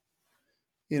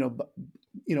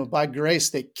 By grace,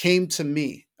 they came to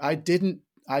me. I didn't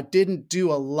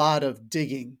do a lot of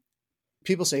digging.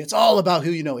 People say it's all about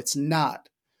who you know. It's not.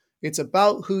 It's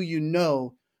about who you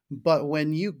know. But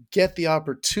when you get the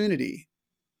opportunity,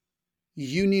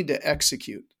 you need to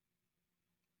execute.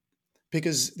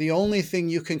 Because the only thing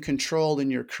you can control in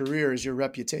your career is your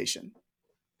reputation.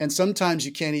 And sometimes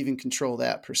you can't even control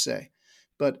that per se.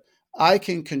 But I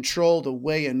can control the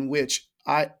way in which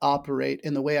I operate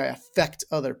and the way I affect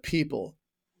other people.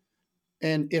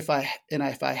 And if I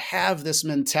have this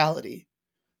mentality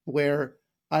where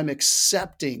I'm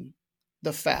accepting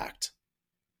the fact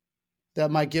that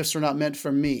my gifts are not meant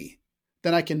for me,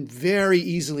 then I can very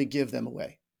easily give them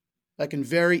away. I can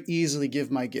very easily give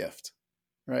my gift,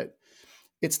 right?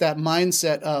 It's that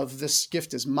mindset of this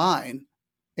gift is mine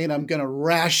and I'm going to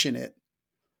ration it.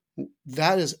 You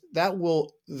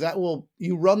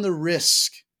run the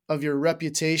risk of your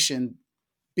reputation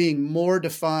being more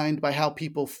defined by how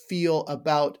people feel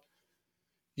about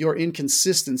your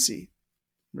inconsistency,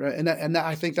 right? And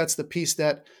I think that's the piece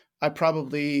that I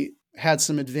probably had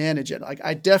some advantage in. Like,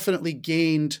 I definitely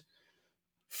gained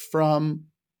from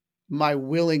my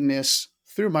willingness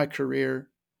through my career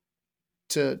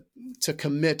to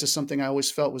commit to something I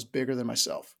always felt was bigger than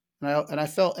myself. And I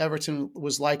felt Everton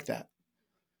was like that.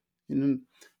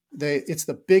 It's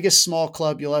the biggest small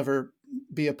club you'll ever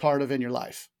be a part of in your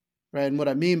life, right? And what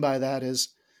I mean by that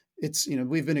is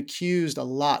we've been accused a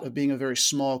lot of being a very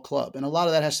small club. And a lot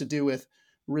of that has to do with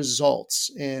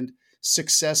results and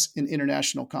success in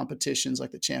international competitions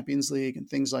like the Champions League and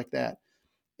things like that.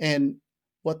 And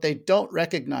what they don't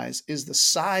recognize is the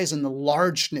size and the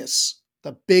largeness,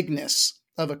 the bigness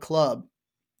of a club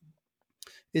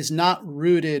is not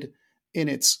rooted in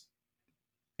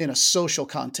a social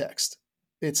context.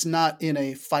 It's not in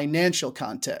a financial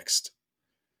context.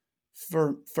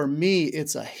 For me,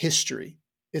 it's a history.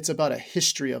 It's about a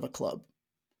history of a club.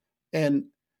 And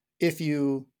if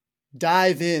you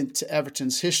dive into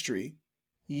Everton's history,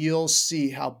 you'll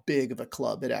see how big of a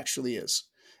club it actually is.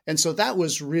 And so that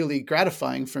was really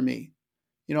gratifying for me.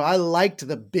 I liked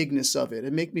the bigness of it.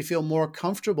 It made me feel more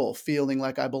comfortable feeling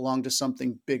like I belonged to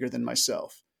something bigger than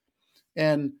myself.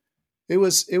 And it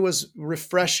was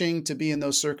refreshing to be in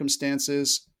those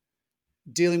circumstances,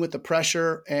 dealing with the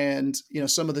pressure and,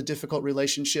 some of the difficult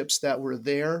relationships that were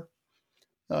there.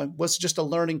 Was just a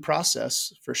learning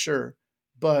process for sure.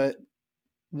 But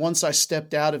once I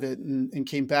stepped out of it and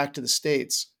came back to the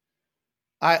States,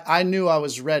 I knew I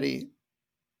was ready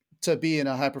to be in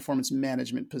a high performance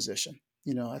management position.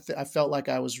 I felt like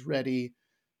I was ready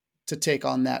to take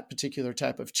on that particular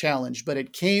type of challenge, but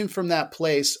it came from that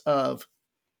place of,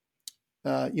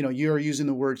 you're using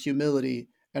the word humility,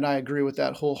 and I agree with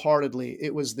that wholeheartedly.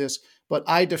 It was this, but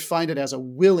I defined it as a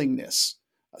willingness.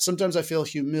 Sometimes I feel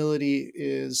humility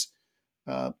is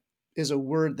is a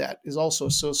word that is also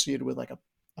associated with like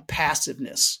a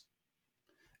passiveness.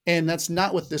 And that's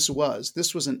not what this was.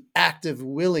 This was an active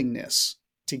willingness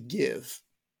to give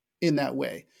in that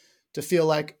way, to feel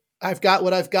like I've got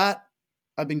what I've got.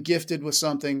 I've been gifted with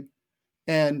something,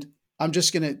 and I'm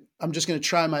just going to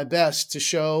try my best to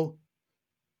show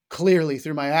clearly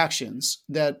through my actions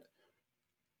that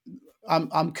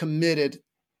I'm committed.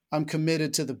 I'm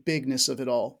committed to the bigness of it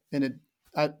all. And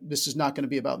this is not going to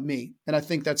be about me. And I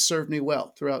think that served me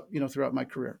well throughout my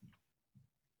career.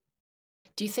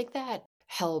 Do you think that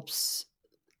helps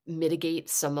mitigate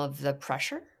some of the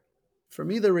pressure? For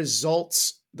me, the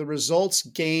results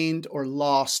gained or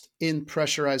lost in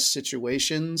pressurized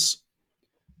situations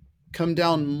come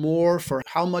down more for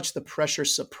how much the pressure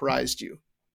surprised you.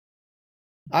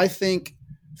 I think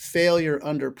failure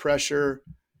under pressure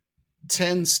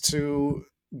tends to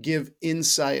give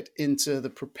insight into the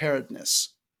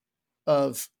preparedness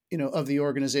of the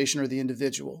organization or the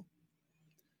individual.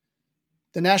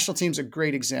 The national team's a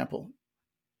great example.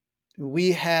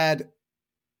 We had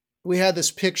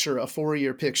this picture, a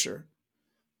 4-year picture,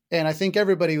 and I think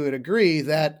everybody would agree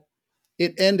that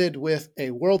it ended with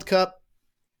a World Cup,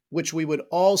 which we would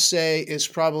all say is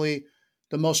probably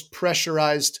the most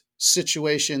pressurized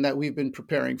situation that we've been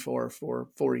preparing for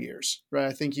 4 years, right?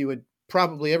 I think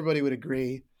everybody would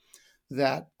agree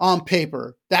that on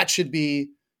paper, that should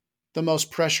be the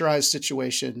most pressurized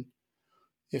situation.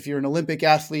 If you're an Olympic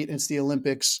athlete, it's the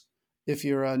Olympics. If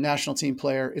you're a national team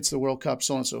player, it's the World Cup,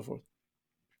 so on and so forth.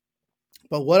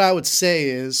 But what I would say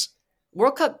is,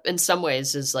 World Cup in some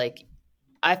ways is like,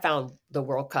 I found the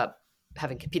World Cup,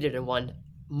 having competed in one,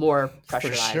 more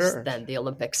pressurized than the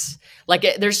Olympics. Like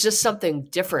there's just something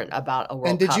different about a World Cup.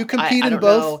 And did you compete in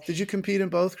both? Know. Did you compete in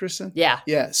both, Kristen? Yeah.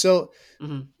 Yeah. So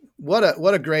what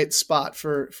a great spot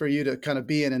for you to kind of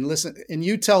be in and listen. And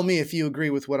you tell me if you agree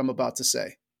with what I'm about to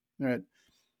say. All right.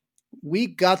 We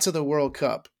got to the World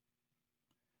Cup,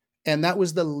 and that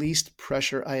was the least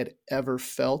pressure I had ever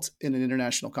felt in an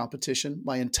international competition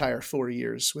my entire 4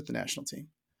 years with the national team.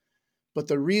 But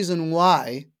the reason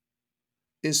why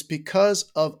is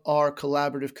because of our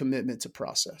collaborative commitment to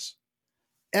process.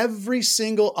 Every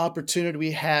single opportunity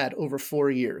we had over 4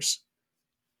 years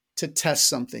to test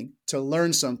something, to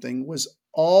learn something, was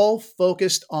all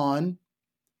focused on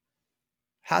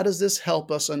how does this help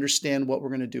us understand what we're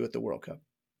going to do at the World Cup?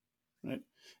 Right?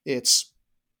 It's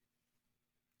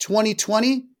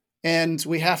 2020, and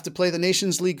we have to play the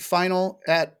Nations League final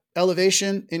at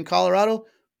Elevation in Colorado.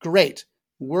 Great.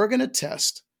 We're going to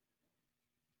test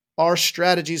our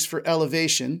strategies for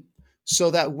Elevation so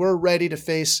that we're ready to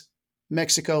face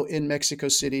Mexico in Mexico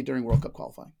City during World Cup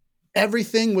qualifying.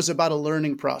 Everything was about a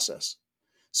learning process.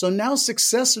 So now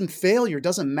success and failure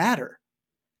doesn't matter,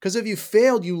 because if you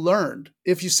failed, you learned.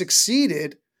 If you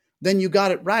succeeded, then you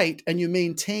got it right and you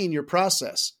maintain your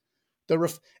process.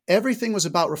 Everything was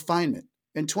about refinement.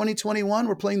 In 2021,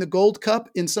 we're playing the Gold Cup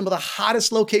in some of the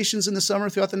hottest locations in the summer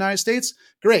throughout the United States.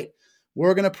 Great.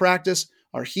 We're going to practice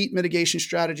our heat mitigation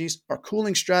strategies, our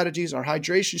cooling strategies, our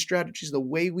hydration strategies, the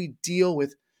way we deal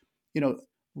with,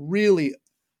 really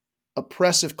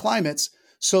oppressive climates,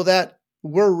 so that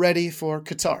we're ready for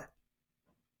Qatar.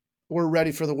 We're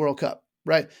ready for the World Cup,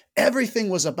 right? Everything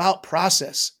was about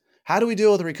process. How do we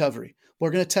deal with recovery?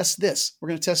 We're going to test this. We're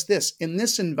going to test this. In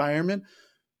this environment,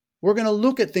 we're going to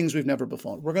look at things we've never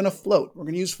before. We're going to float. We're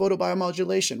going to use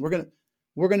photobiomodulation.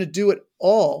 We're going to do it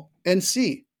all and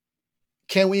see,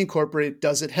 can we incorporate it?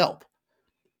 Does it help?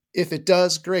 If it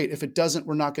does, great. If it doesn't,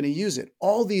 we're not going to use it.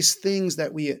 All these challenges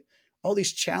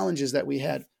that we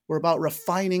had were about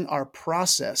refining our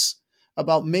process,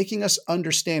 about making us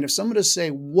understand. If someone would say,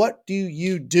 what do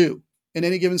you do in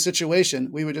any given situation?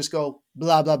 We would just go,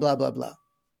 blah, blah, blah, blah, blah.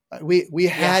 We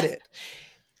had it.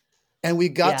 And we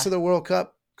got to the World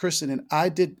Cup, Kristen, and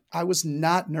I was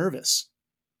not nervous.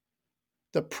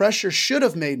 The pressure should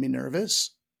have made me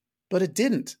nervous, but it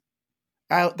didn't.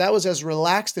 That was as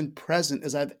relaxed and present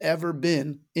as I've ever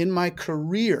been in my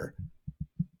career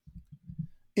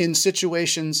in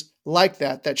situations like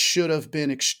that should have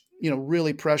been,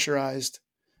 really pressurized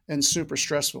and super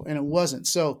stressful. And it wasn't.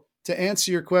 So to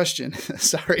answer your question,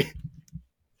 sorry.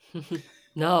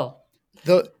 No.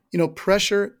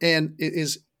 Pressure and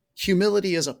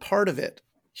humility is a part of it.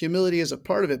 Humility is a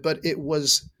part of it, but it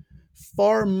was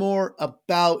far more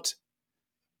about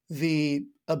the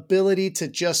ability to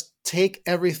just take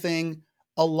everything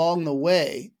along the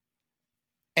way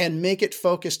and make it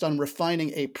focused on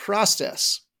refining a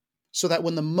process so that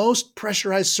when the most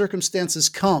pressurized circumstances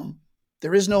come,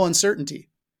 there is no uncertainty,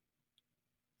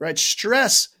 right?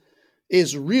 Stress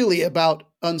is really about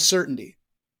uncertainty,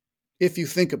 if you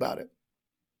think about it.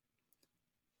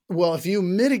 Well, if you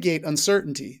mitigate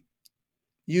uncertainty,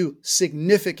 you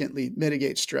significantly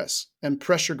mitigate stress and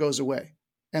pressure goes away.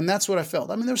 And that's what I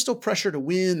felt. I mean, there's still pressure to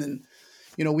win. And,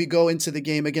 we go into the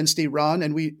game against Iran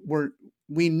and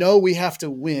we know we have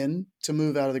to win to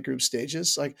move out of the group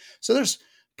stages. So there's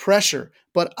pressure,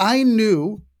 but I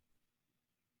knew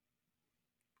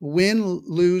win,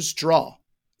 lose, draw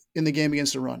in the game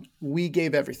against Iran, we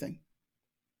gave everything.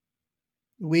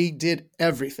 We did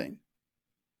everything.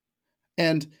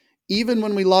 And even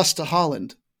when we lost to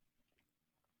Holland,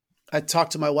 I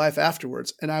talked to my wife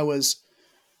afterwards and I was,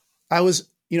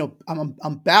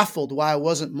 I'm baffled why I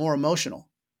wasn't more emotional.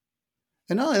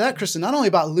 And not only that, Kristen, not only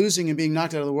about losing and being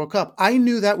knocked out of the World Cup, I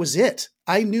knew that was it.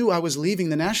 I knew I was leaving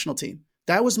the national team.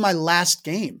 That was my last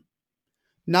game.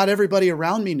 Not everybody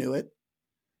around me knew it.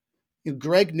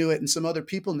 Greg knew it and some other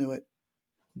people knew it.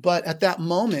 But at that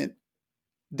moment,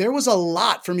 there was a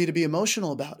lot for me to be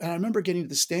emotional about. And I remember getting to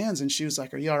the stands and she was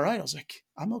like, "Are you all right?" I was like,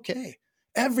 "I'm okay."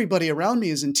 Everybody around me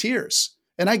is in tears.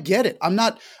 And I get it. I'm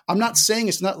not saying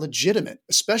it's not legitimate,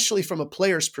 especially from a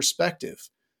player's perspective.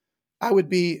 I would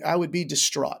be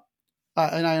distraught,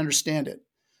 and I understand it.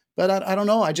 But I don't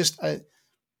know. I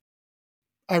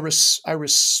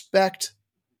respect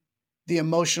the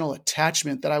emotional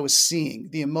attachment that I was seeing,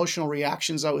 the emotional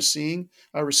reactions I was seeing.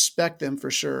 I respect them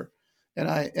for sure, and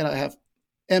I have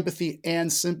empathy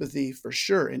and sympathy for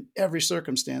sure in every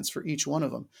circumstance for each one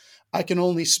of them. I can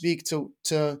only speak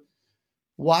to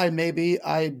why maybe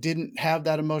I didn't have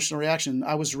that emotional reaction.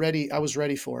 I was ready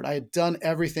for it. I had done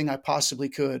everything I possibly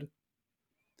could.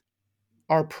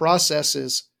 Our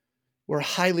processes were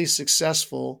highly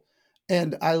successful,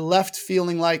 and I left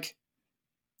feeling like,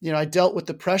 I dealt with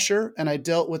the pressure and I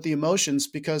dealt with the emotions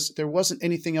because there wasn't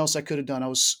anything else I could have done. I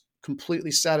was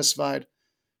completely satisfied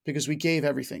because we gave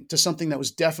everything to something that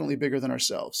was definitely bigger than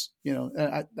ourselves.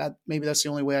 And maybe that's the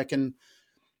only way I can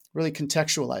really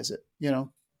contextualize it.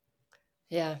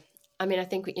 Yeah. I mean, I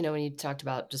think, when you talked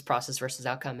about just process versus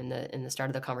outcome in the start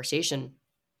of the conversation,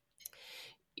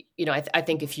 I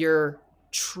think if you're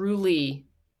truly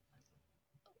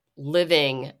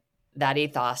living that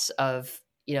ethos of,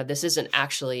 this isn't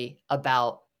actually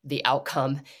about the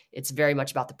outcome, it's very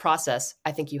much about the process,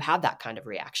 I think you have that kind of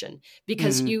reaction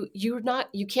because Mm-hmm.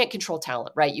 you can't control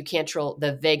talent, right? You can't control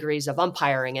the vagaries of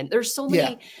umpiring. And there's so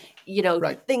many,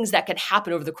 Right. things that can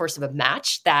happen over the course of a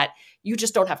match that you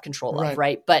just don't have control of, Right.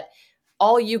 right? But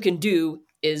all you can do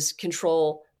is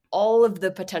control all of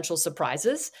the potential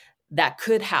surprises that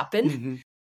could happen. Mm-hmm.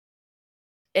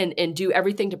 And do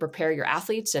everything to prepare your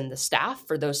athletes and the staff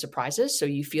for those surprises. So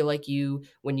you feel like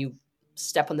when you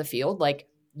step on the field, like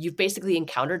you've basically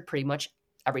encountered pretty much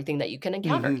everything that you can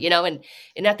encounter, Mm-hmm.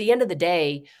 and at the end of the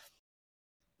day,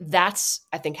 that's,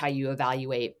 I think, how you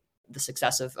evaluate the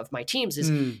success of my teams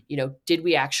is, Mm. Did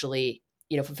we actually,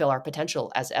 fulfill our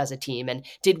potential as a team? And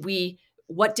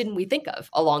what didn't we think of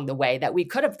along the way that we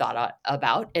could have thought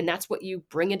about? And that's what you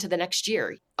bring into the next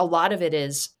year. A lot of it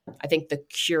is, I think, the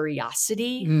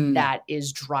curiosity that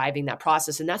is driving that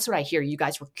process. And that's what I hear. You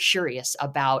guys were curious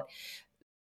about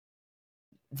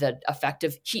the effect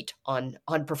of heat on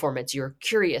performance. You're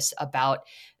curious about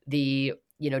the,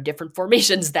 different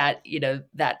formations that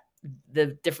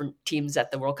the different teams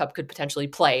at the World Cup could potentially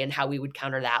play and how we would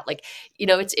counter that. Like,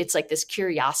 it's like this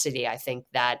curiosity, I think,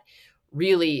 that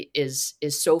really is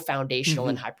so foundational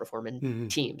in Mm-hmm. high performing Mm-hmm.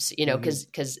 teams, Mm-hmm.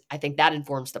 because I think that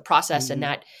informs the process and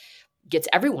that gets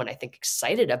everyone, I think,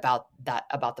 excited about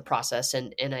the process.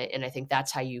 And I think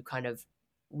that's how you kind of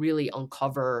really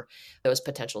uncover those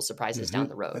potential surprises down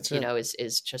the road, That's it.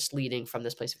 Is just leading from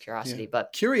this place of curiosity. Yeah.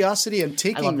 But Curiosity and I love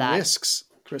taking that. risks,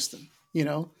 Kristen,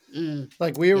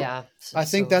 like I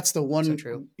think So that's the one,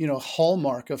 true.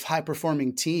 hallmark of high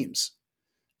performing teams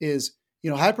is,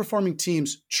 high performing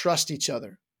teams trust each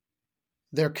other.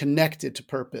 They're connected to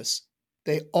purpose.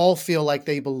 They all feel like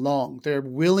they belong. They're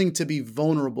willing to be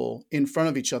vulnerable in front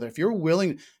of each other. If you're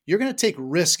willing, you're going to take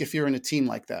risk if you're in a team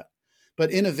like that.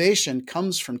 But innovation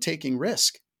comes from taking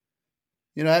risk.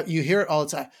 You hear it all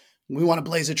the time. We want to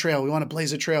blaze a trail. We want to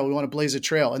blaze a trail. We want to blaze a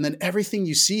trail. And then everything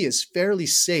you see is fairly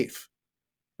safe,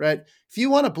 right? If you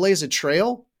want to blaze a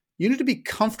trail, you need to be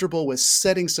comfortable with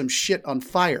setting some shit on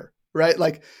fire, right?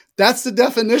 Like that's the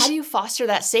definition. How do you foster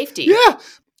that safety? Yeah.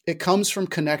 It comes from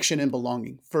connection and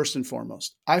belonging, first and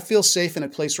foremost. I feel safe in a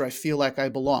place where I feel like I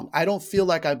belong. I don't feel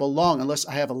like I belong unless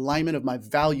I have alignment of my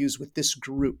values with this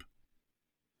group.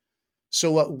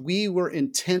 So what we were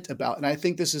intent about, and I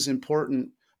think this is important,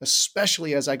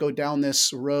 especially as I go down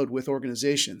this road with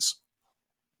organizations,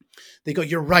 they go,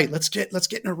 "You're right. Let's get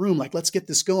in a room. Like, let's get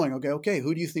this going." Okay.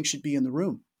 Who do you think should be in the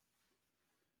room?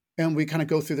 And we kind of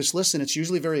go through this list, and it's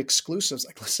usually very exclusive. It's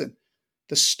like, listen,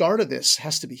 the start of this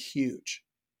has to be huge,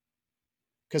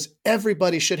 because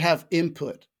everybody should have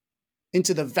input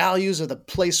into the values of the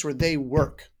place where they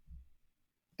work.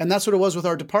 And that's what it was with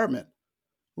our department.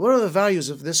 What are the values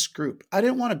of this group? I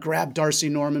didn't want to grab Darcy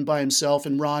Norman by himself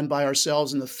and Ron by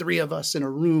ourselves and the three of us in a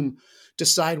room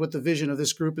decide what the vision of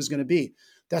this group is going to be.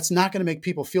 That's not going to make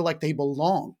people feel like they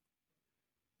belong,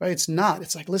 right? It's not.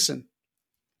 It's like, listen,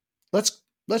 let's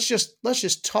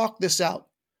just talk this out.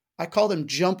 I call them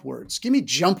jump words. Give me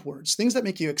jump words, things that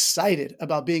make you excited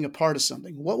about being a part of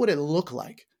something. What would it look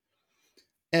like?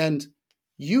 And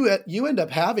you end up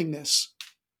having this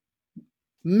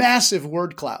massive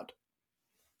word cloud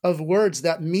of words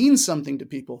that mean something to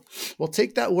people. Well,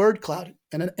 take that word cloud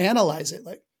and then analyze it.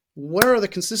 Like, where are the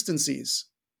consistencies?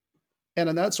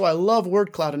 And that's why I love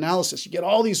word cloud analysis. You get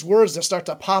all these words that start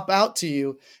to pop out to you.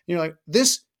 And you're like,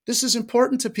 this is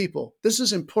important to people. This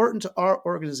is important to our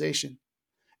organization.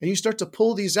 And you start to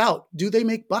pull these out. Do they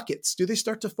make buckets? Do they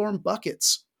start to form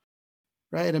buckets?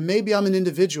 Right? And maybe I'm an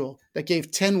individual that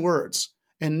gave 10 words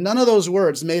and none of those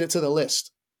words made it to the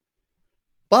list.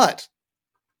 But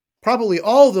probably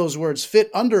all of those words fit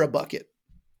under a bucket.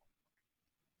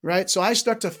 Right? So I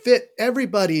start to fit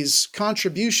everybody's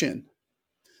contribution,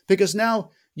 because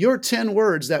now your 10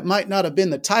 words that might not have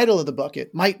been the title of the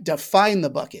bucket might define the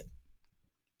bucket.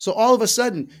 So all of a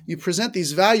sudden you present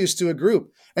these values to a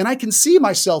group and I can see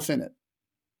myself in it.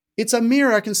 It's a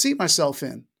mirror I can see myself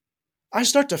in. I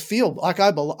start to feel like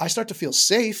I start to feel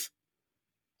safe.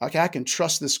 Like I can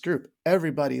trust this group.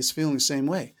 Everybody is feeling the same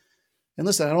way. And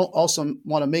listen, I don't also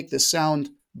want to make this sound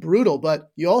brutal,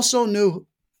 but you also knew,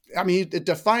 it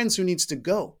defines who needs to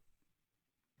go.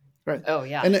 Right. Oh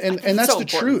yeah. And that's so the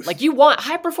truth. Like, you want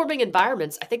high performing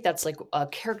environments. I think that's like a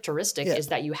characteristic is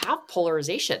that you have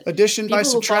polarization. Addition People by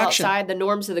subtraction. Who fall outside the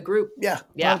norms of the group. Yeah.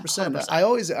 100%.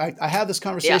 100%. I have this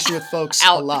conversation with folks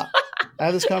a lot. I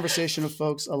have this conversation with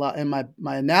folks a lot. And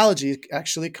my analogy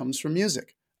actually comes from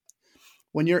music.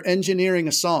 When you're engineering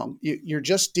a song, you're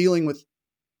just dealing with,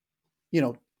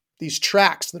 these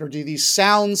tracks that are these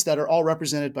sounds that are all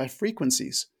represented by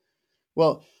frequencies.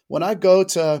 Well, when I go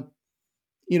to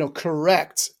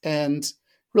correct and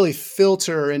really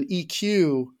filter and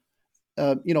EQ,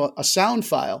 a sound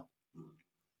file,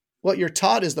 what you're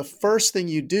taught is the first thing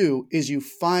you do is you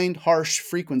find harsh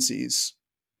frequencies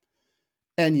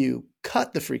and you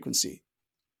cut the frequency.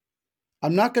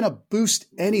 I'm not going to boost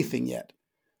anything yet.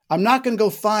 I'm not going to go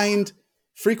find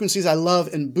frequencies I love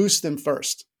and boost them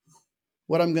first.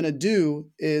 What I'm going to do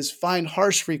is find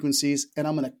harsh frequencies and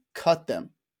I'm going to cut them,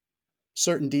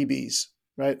 certain dBs,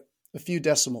 right? A few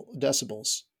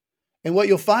decibels. And what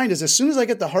you'll find is as soon as I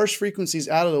get the harsh frequencies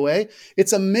out of the way,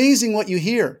 it's amazing what you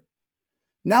hear.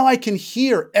 Now I can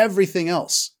hear everything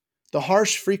else. The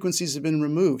harsh frequencies have been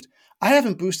removed. I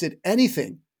haven't boosted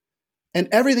anything. And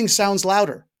everything sounds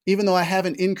louder, even though I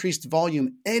haven't increased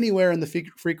volume anywhere in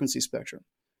the frequency spectrum.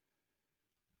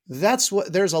 There's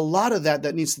a lot of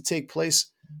that needs to take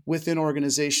place within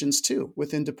organizations too,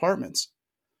 within departments.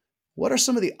 What are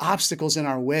some of the obstacles in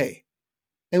our way?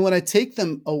 And when I take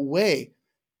them away,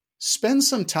 spend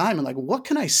some time and what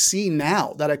can I see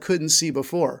now that I couldn't see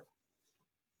before?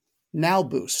 Now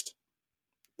boost.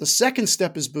 The second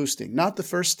step is boosting, not the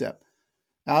first step.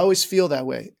 I always feel that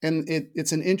way. And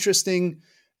it's an interesting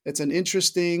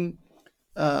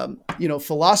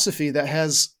philosophy that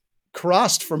has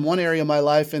crossed from one area of my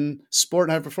life in sport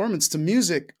and high performance to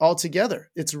music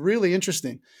altogether. It's really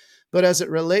interesting. But as it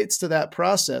relates to that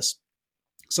process,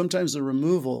 sometimes the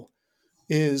removal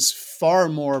is far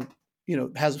more,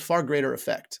 has a far greater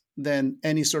effect than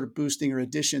any sort of boosting or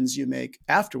additions you make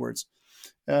afterwards.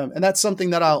 And that's something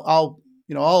that I'll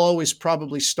always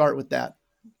probably start with that.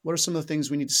 What are some of the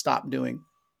things we need to stop doing?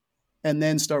 And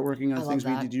then start working on things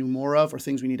we need to do more of or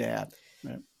things we need to add.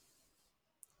 Right?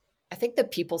 I think the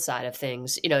people side of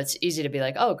things, it's easy to be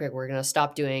like, oh, great, we're going to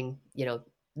stop doing,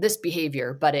 this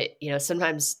behavior. But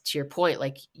sometimes to your point,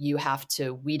 you have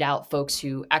to weed out folks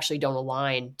who actually don't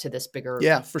align to this bigger,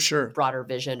 for sure, broader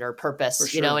vision or purpose, for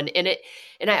sure.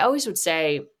 And I always would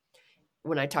say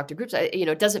when I talk to groups,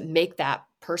 it doesn't make that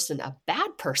person a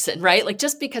bad person, right?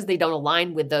 Just because they don't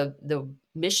align with the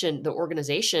mission, the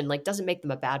organization, doesn't make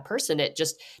them a bad person. It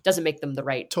just doesn't make them the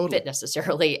right fit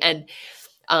necessarily. And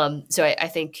so I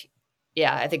think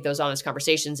those honest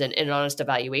conversations and an honest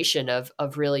evaluation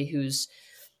of really who's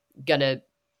going to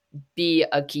be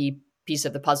a key piece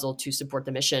of the puzzle to support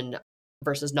the mission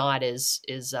versus not is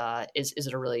a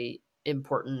really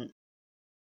important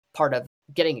part of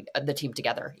getting the team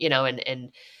together,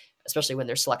 and especially when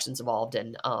there's selections involved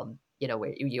and,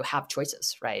 where you have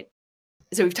choices, right?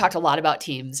 So we've talked a lot about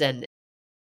teams and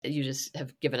You just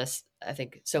have given us, I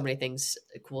think, so many things,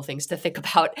 cool things to think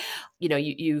about.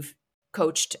 You've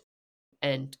coached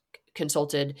and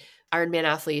consulted Ironman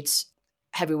athletes,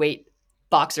 heavyweight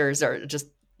boxers, or just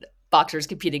boxers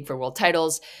competing for world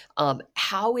titles.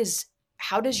 How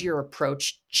does your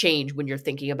approach change when you're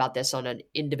thinking about this on an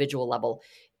individual level?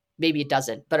 Maybe it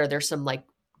doesn't, but are there some like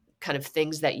kind of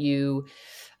things that you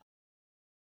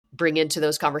bring into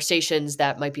those conversations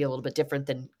that might be a little bit different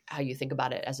than how you think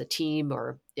about it as a team?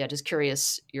 Or just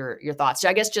curious your thoughts. So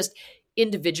I guess just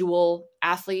individual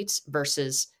athletes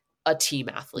versus a team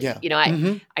athlete.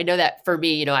 Yeah. I know that for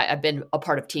me, I've been a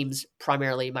part of teams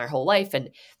primarily my whole life. And,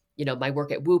 my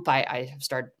work at Whoop, I have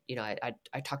started,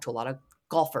 I talk to a lot of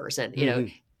golfers and,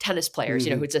 tennis players,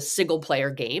 it's a single player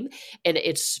game. And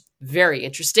it's very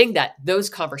interesting that those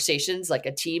conversations, like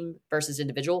a team versus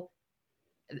individual,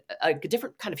 a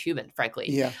different kind of human, frankly.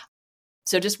 Yeah.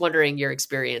 So just wondering your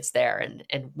experience there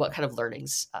and what kind of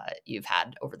learnings you've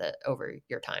had over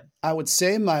your time. I would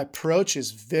say my approach is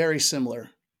very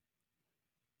similar,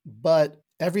 but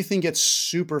everything gets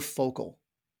super focal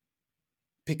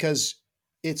because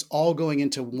it's all going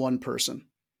into one person.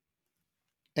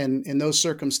 And in those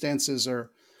circumstances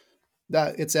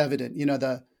that it's evident,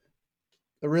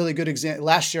 a really good example.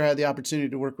 Last year, I had the opportunity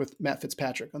to work with Matt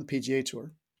Fitzpatrick on the PGA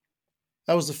Tour.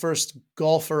 That was the first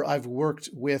golfer I've worked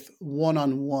with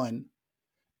one-on-one.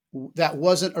 That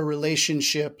wasn't a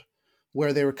relationship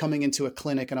where they were coming into a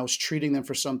clinic and I was treating them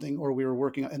for something, or we were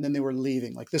working and then they were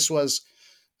leaving. Like this was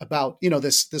about,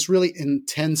 this really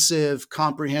intensive,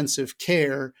 comprehensive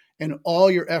care, and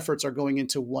all your efforts are going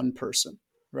into one person,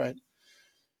 right?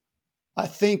 I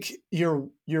think you're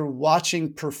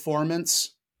watching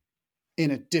performance in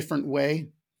a different way.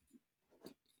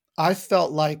 I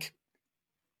felt like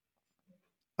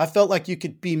you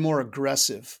could be more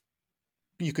aggressive.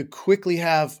 You could quickly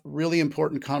have really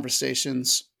important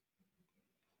conversations,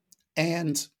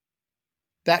 and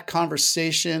that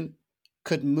conversation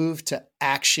could move to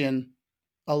action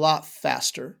a lot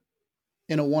faster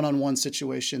in a one-on-one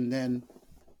situation than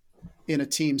in a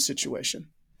team situation.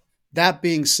 That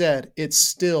being said, it's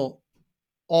still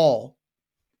all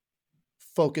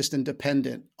focused and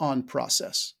dependent on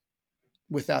process,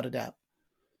 without a doubt.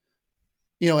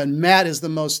 And Matt is the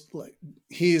most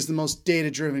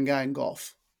data-driven guy in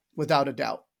golf, without a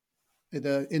doubt.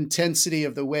 The intensity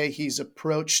of the way he's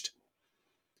approached,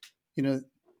 and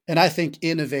I think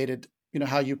innovated,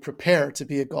 how you prepare to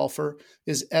be a golfer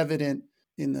is evident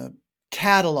in the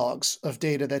catalogs of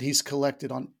data that he's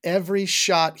collected on every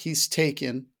shot he's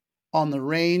taken on the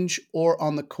range or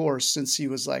on the course since he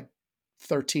was like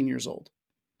 13 years old.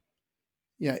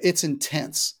 Yeah, it's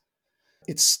intense.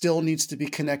 It still needs to be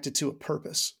connected to a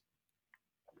purpose.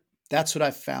 That's what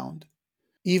I've found.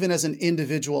 Even as an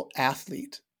individual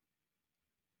athlete,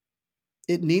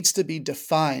 it needs to be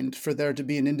defined for there to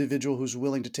be an individual who's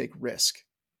willing to take risk,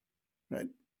 right?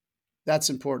 That's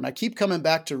important. I keep coming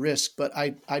back to risk, but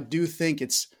I do think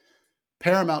it's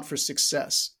paramount for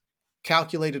success.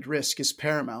 Calculated risk is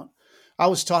paramount. I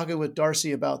was talking with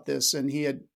Darcy about this, and he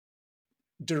had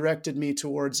directed me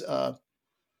towards a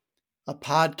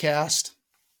podcast.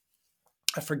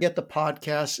 I forget the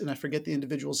podcast and I forget the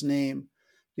individual's name.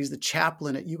 He's the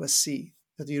chaplain at USC,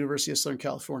 at the University of Southern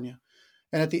California.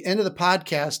 And at the end of the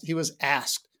podcast, he was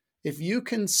asked, if you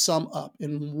can sum up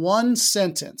in one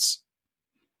sentence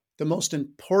the most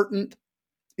important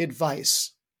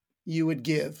advice you would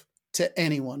give to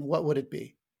anyone, what would it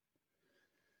be?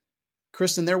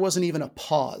 Kristen, there wasn't even a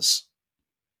pause.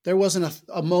 There wasn't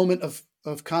a moment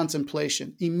of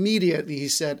contemplation. Immediately, he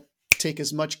said, take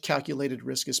as much calculated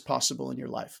risk as possible in your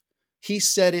life. He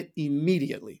said it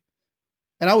immediately.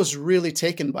 And I was really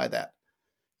taken by that.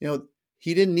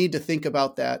 He didn't need to think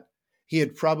about that. He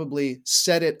had probably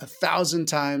said it 1,000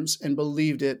 times and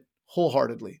believed it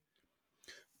wholeheartedly.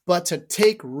 But to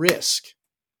take risk,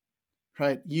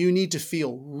 right, you need to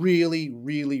feel really,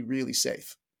 really, really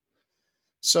safe.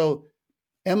 So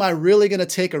am I really going to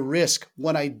take a risk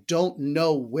when I don't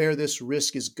know where this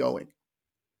risk is going?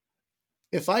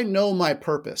 If I know my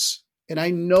purpose and I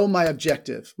know my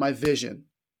objective, my vision,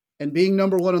 and being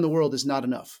number one in the world is not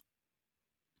enough,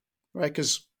 right?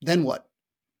 Because then what?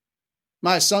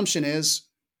 My assumption is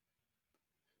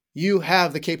you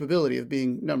have the capability of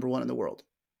being number one in the world.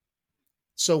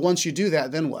 So once you do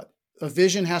that, then what? A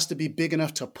vision has to be big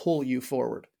enough to pull you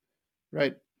forward,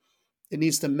 right? It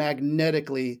needs to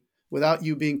magnetically, without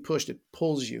you being pushed, it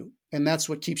pulls you. And that's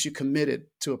what keeps you committed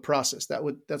to a process.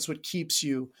 That's what keeps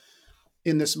you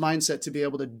in this mindset to be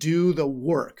able to do the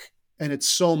work. And it's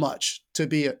so much to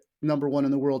be a number one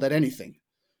in the world at anything.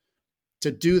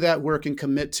 To do that work and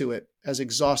commit to it as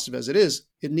exhaustive as it is,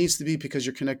 it needs to be because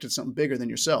you're connected to something bigger than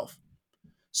yourself.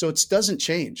 So it doesn't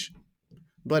change.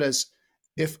 But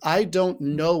if I don't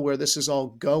know where this is all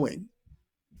going,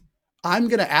 I'm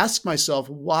going to ask myself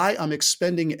why I'm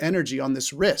expending energy on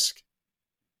this risk.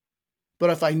 But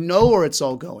if I know where it's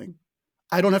all going,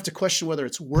 I don't have to question whether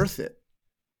it's worth it.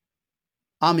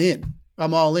 I'm in.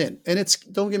 I'm all in. And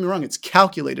don't get me wrong, it's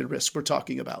calculated risk we're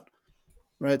talking about,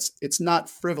 right? It's not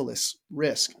frivolous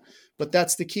risk. But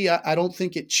that's the key. I don't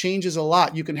think it changes a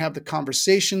lot. You can have the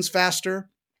conversations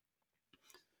faster.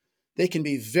 They can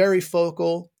be very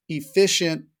focal,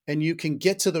 efficient, and you can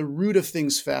get to the root of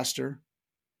things faster.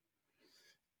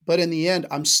 But in the end,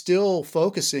 I'm still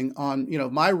focusing on,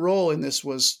 my role in this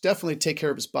was definitely take care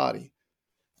of his body.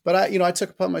 But I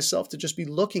took upon myself to just be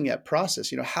looking at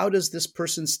process. How does this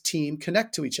person's team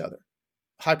connect to each other?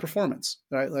 High performance,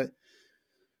 right? Like,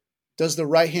 does the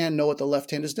right hand know what the left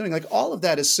hand is doing? Like, all of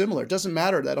that is similar. It doesn't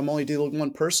matter that I'm only dealing with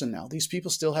one person now. These people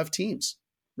still have teams,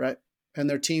 right? And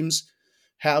their teams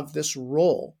have this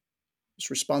role,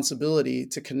 this responsibility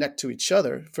to connect to each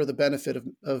other for the benefit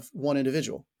of one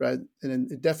individual, right?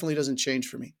 And it definitely doesn't change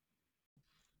for me.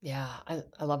 Yeah,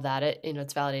 I love that.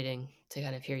 It's validating to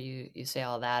kind of hear you say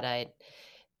all that.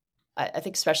 I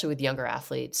think especially with younger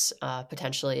athletes,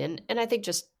 potentially, and I think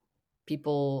just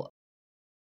people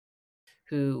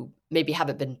who maybe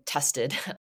haven't been tested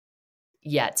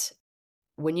yet,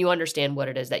 when you understand what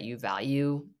it is that you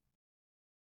value,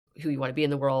 who you want to be in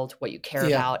the world, what you care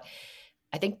about,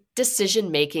 I think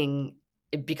decision making,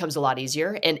 it becomes a lot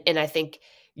easier. And I think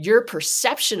your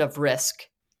perception of risk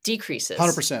decreases.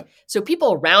 100%. So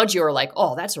people around you are like,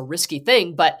 oh, that's a risky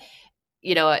thing. But,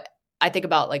 I think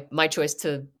about like my choice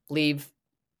to leave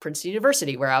Princeton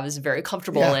University, where I was very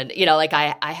comfortable. Yeah. And, like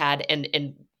I had,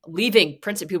 and leaving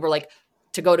Princeton, people were like,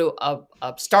 to go to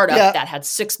a startup that had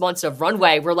 6 months of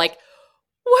runway. We're like,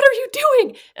 what are you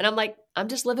doing? And I'm like, I'm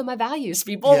just living my values,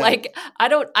 people. Yeah. Like, I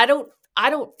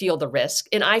don't feel the risk,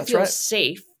 and I feel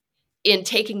safe in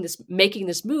making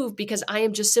this move because I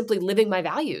am just simply living my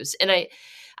values. And I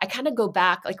kind of go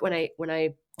back, like when I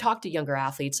talk to younger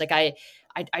athletes, like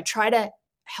I try to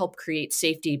help create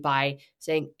safety by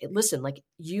saying, listen, like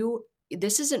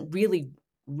this isn't really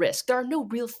risk. There are no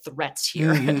real threats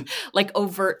here, Mm-hmm. like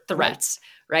overt threats,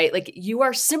 right? Like you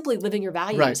are simply living your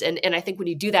values. Right. And I think when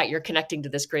you do that, you're connecting to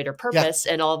this greater purpose.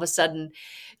 And all of a sudden,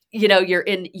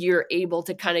 you're able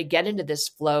to kind of get into this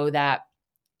flow that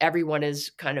everyone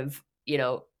is kind of,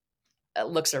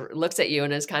 looks at you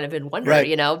and is kind of in wonder,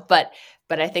 Right.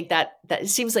 but I think that it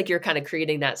seems like you're kind of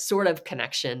creating that sort of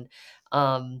connection,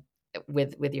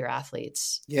 with your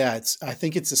athletes. Yeah. I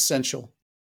think it's essential.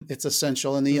 It's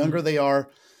essential. And the younger they are,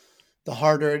 the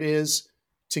harder it is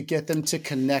to get them to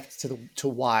connect to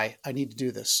why I need to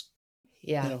do this.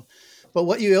 Yeah. But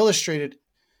what you illustrated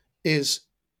is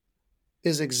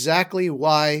exactly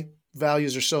why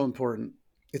values are so important.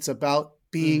 It's about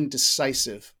being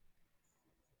decisive.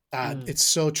 It's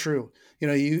so true.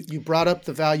 You brought up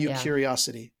the value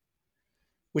curiosity,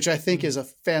 which I think is a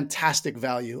fantastic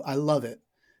value. I love it.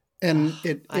 And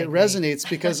it resonates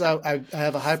because I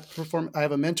have I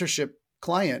have a mentorship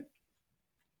client.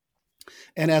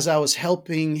 And as I was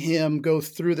helping him go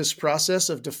through this process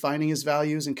of defining his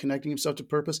values and connecting himself to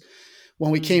purpose,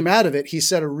 when we came out of it, he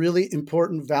said a really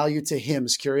important value to him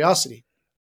is curiosity.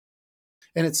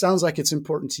 And it sounds like it's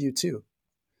important to you too.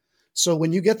 So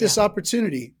when you get this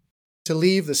opportunity to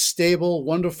leave the stable,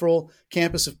 wonderful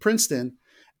campus of Princeton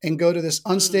and go to this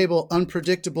unstable,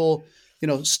 unpredictable,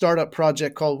 startup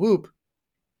project called Whoop,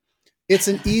 it's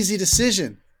an easy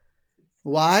decision.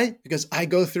 Why? Because I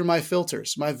go through my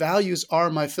filters. My values are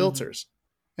my filters.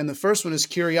 And the first one is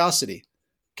curiosity.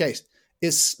 Okay.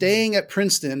 Is staying at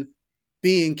Princeton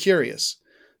being curious?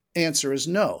 Answer is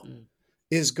no.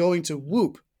 Is going to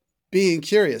Whoop being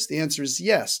curious? The answer is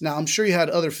yes. Now, I'm sure you had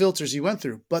other filters you went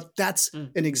through, but that's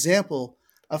an example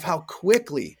of how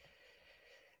quickly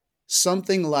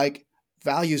something like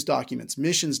values documents,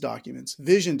 missions documents,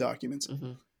 vision documents,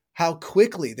 how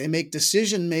quickly they make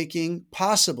decision-making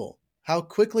possible, how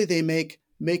quickly they make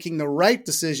making the right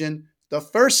decision the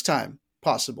first time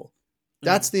possible.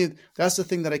 That's the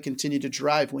thing that I continue to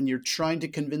drive when you're trying to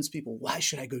convince people, why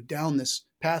should I go down this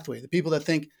pathway? The people that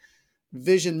think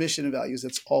vision, mission, and values,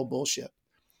 that's all bullshit.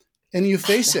 And you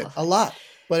face it a lot,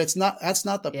 but that's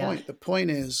not the point. The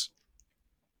point is,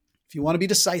 if you want to be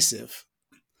decisive,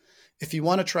 if you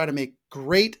want to try to make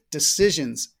great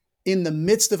decisions in the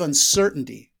midst of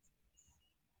uncertainty,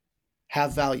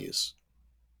 have values.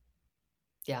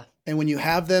 Yeah. And when you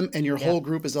have them and your whole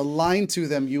group is aligned to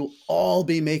them, you'll all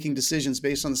be making decisions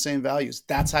based on the same values.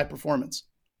 That's high performance.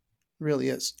 It really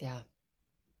is. Yeah.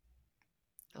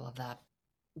 I love that.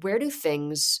 Where do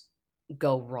things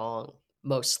go wrong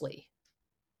mostly,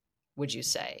 would you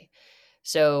say?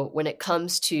 So when it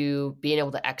comes to being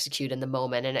able to execute in the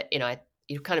moment, and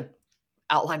you kind of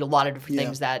outlined a lot of different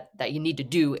things that you need to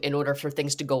do in order for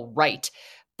things to go right.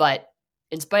 But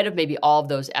in spite of maybe all of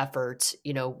those efforts,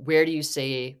 where do you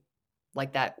say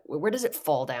like that? Where does it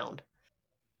fall down?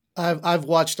 I've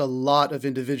watched a lot of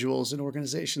individuals and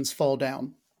organizations fall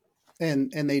down,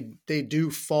 and they do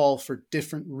fall for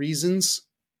different reasons.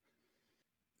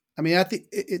 I mean, at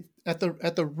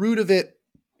the root of it,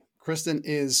 Kristen,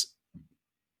 is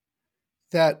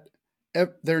that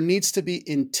there needs to be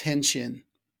intention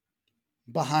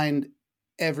behind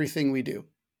everything we do,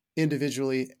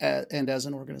 individually and as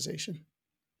an organization.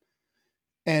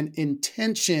 And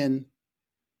intention,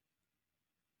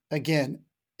 again,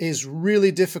 is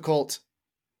really difficult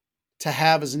to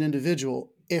have as an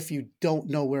individual if you don't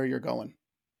know where you're going.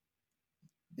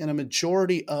 And a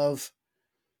majority of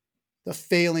the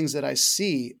failings that I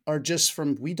see are just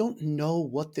from, we don't know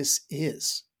what this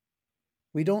is.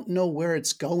 We don't know where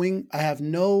it's going.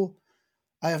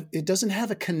 It doesn't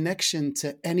have a connection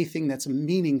to anything that's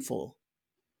meaningful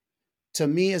to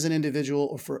me as an individual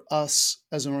or for us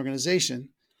as an organization.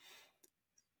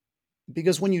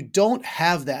 Because when you don't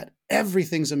have that,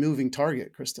 everything's a moving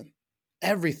target, Kristen.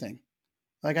 Everything.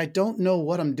 Like, I don't know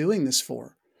what I'm doing this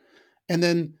for. And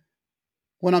then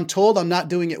when I'm told I'm not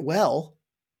doing it well,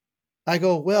 I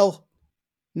go, well,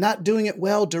 not doing it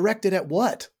well, directed at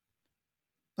what?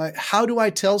 Like, how do I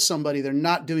tell somebody they're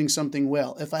not doing something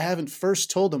well if I haven't first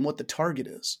told them what the target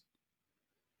is?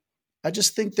 I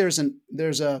just think there's an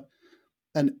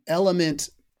element,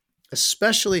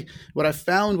 especially what I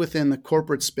found within the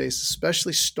corporate space,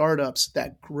 especially startups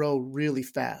that grow really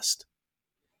fast.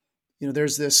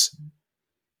 There's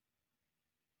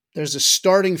a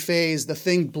starting phase, the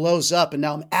thing blows up, and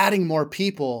now I'm adding more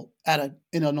people in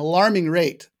an alarming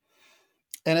rate.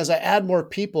 And as I add more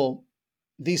people,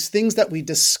 these things that we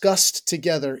discussed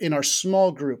together in our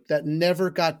small group that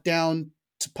never got down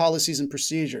to policies and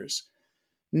procedures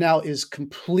now is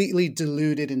completely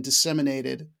diluted and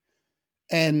disseminated.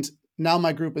 And now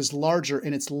my group is larger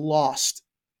and it's lost.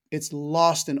 It's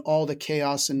lost in all the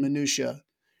chaos and minutia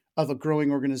of a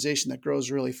growing organization that grows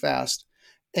really fast.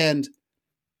 And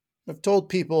I've told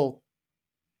people,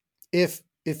 if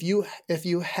you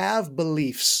have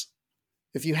beliefs,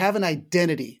 if you have an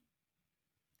identity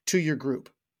to your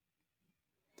group,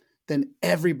 then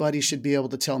everybody should be able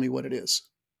to tell me what it is.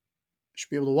 I should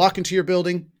be able to walk into your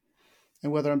building,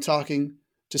 and whether I'm talking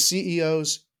to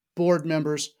CEOs, board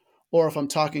members, or if I'm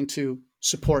talking to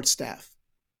support staff,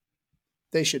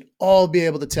 they should all be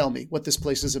able to tell me what this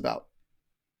place is about.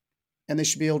 And they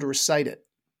should be able to recite it.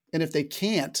 And if they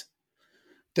can't,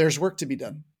 there's work to be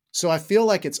done. So I feel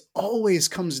like it's always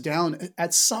comes down,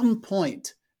 at some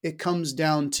point, it comes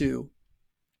down to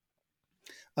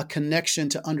a connection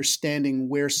to understanding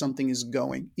where something is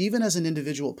going, even as an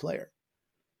individual player.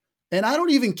 And I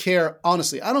don't even care,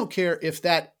 honestly, I don't care if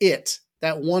that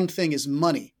one thing is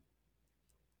money.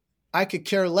 I could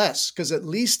care less because at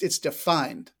least it's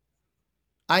defined.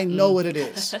 I know what it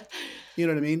is. You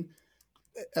know what I mean?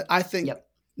 I think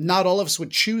not all of us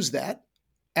would choose that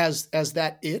as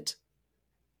that it,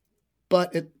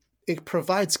 but it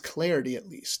provides clarity at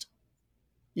least.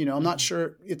 I'm not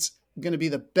sure it's going to be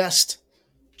the best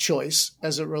choice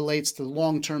as it relates to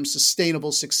long-term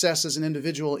sustainable success as an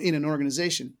individual in an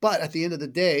organization. But at the end of the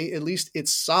day, at least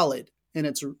it's solid and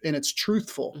it's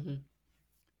truthful. Mm-hmm.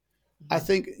 I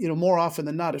think, more often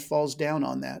than not, it falls down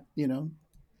on that,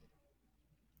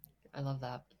 I love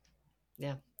that.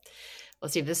 Yeah. Well,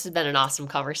 Steve, this has been an awesome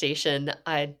conversation.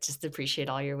 I just appreciate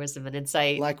all your wisdom and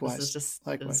insight. Likewise. This is just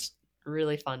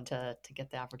really fun to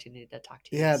get the opportunity to talk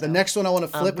to you. Yeah. So, the next one I want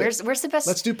to flip it. Where's the best?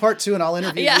 Let's do part 2 and I'll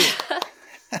interview you.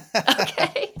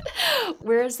 Okay.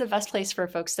 Where is the best place for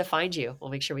folks to find you? We'll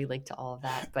make sure we link to all of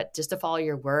that, but just to follow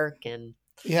your work and.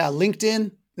 Yeah.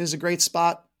 LinkedIn is a great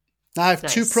spot. I have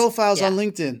 2 profiles on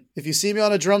LinkedIn. If you see me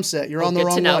on a drum set, you're on the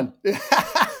wrong one.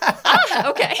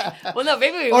 Okay. Well, no,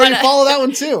 maybe we or you follow that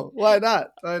one too. Why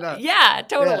not? Yeah,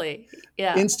 totally.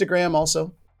 Yeah. Instagram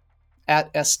also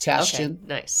at Tashjian. Okay,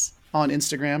 nice. On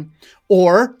Instagram,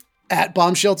 or at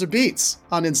Bomb Shelter Beats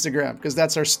on Instagram, because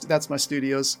that's my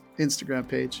studio's Instagram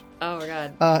page. Oh my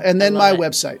God. And then my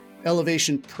website,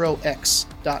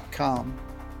 elevationprox.com.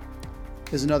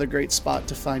 is another great spot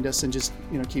to find us and just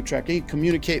keep track. You can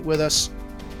communicate with us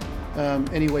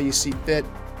any way you see fit.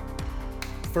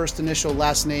 First initial,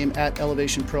 last name at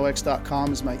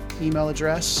elevationprox.com is my email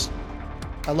address.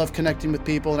 I love connecting with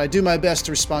people, and I do my best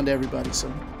to respond to everybody. So,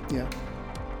 yeah,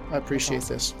 I appreciate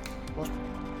this. Well,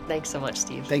 Thanks so much,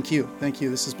 Steve. Thank you.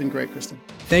 This has been great, Kristen.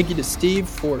 Thank you to Steve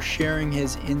for sharing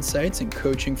his insights and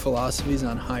coaching philosophies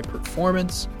on high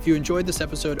performance. If you enjoyed this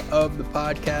episode of the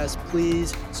podcast,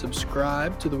 please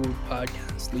subscribe to the Whoop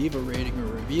Podcast. Leave a rating or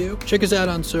review. Check us out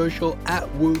on social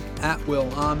at Whoop, at Will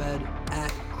Ahmed,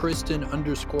 at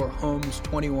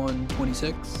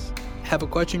Kristen_Holmes2126. Have a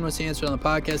question, wants to answer on the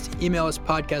podcast, email us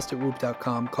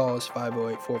podcast@whoop.com, call us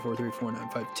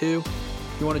 508-443-4952. If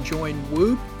you want to join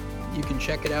Whoop, you can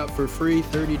check it out for free,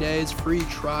 30 days, free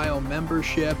trial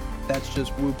membership. That's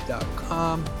just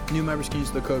whoop.com. New members can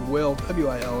use the code WILL,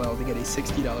 W-I-L-L, to get a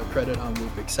 $60 credit on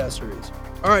Whoop accessories.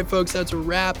 All right, folks, that's a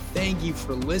wrap. Thank you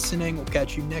for listening. We'll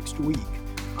catch you next week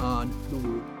on the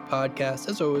Whoop Podcast.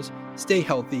 As always, stay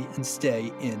healthy and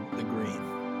stay in the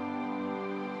green.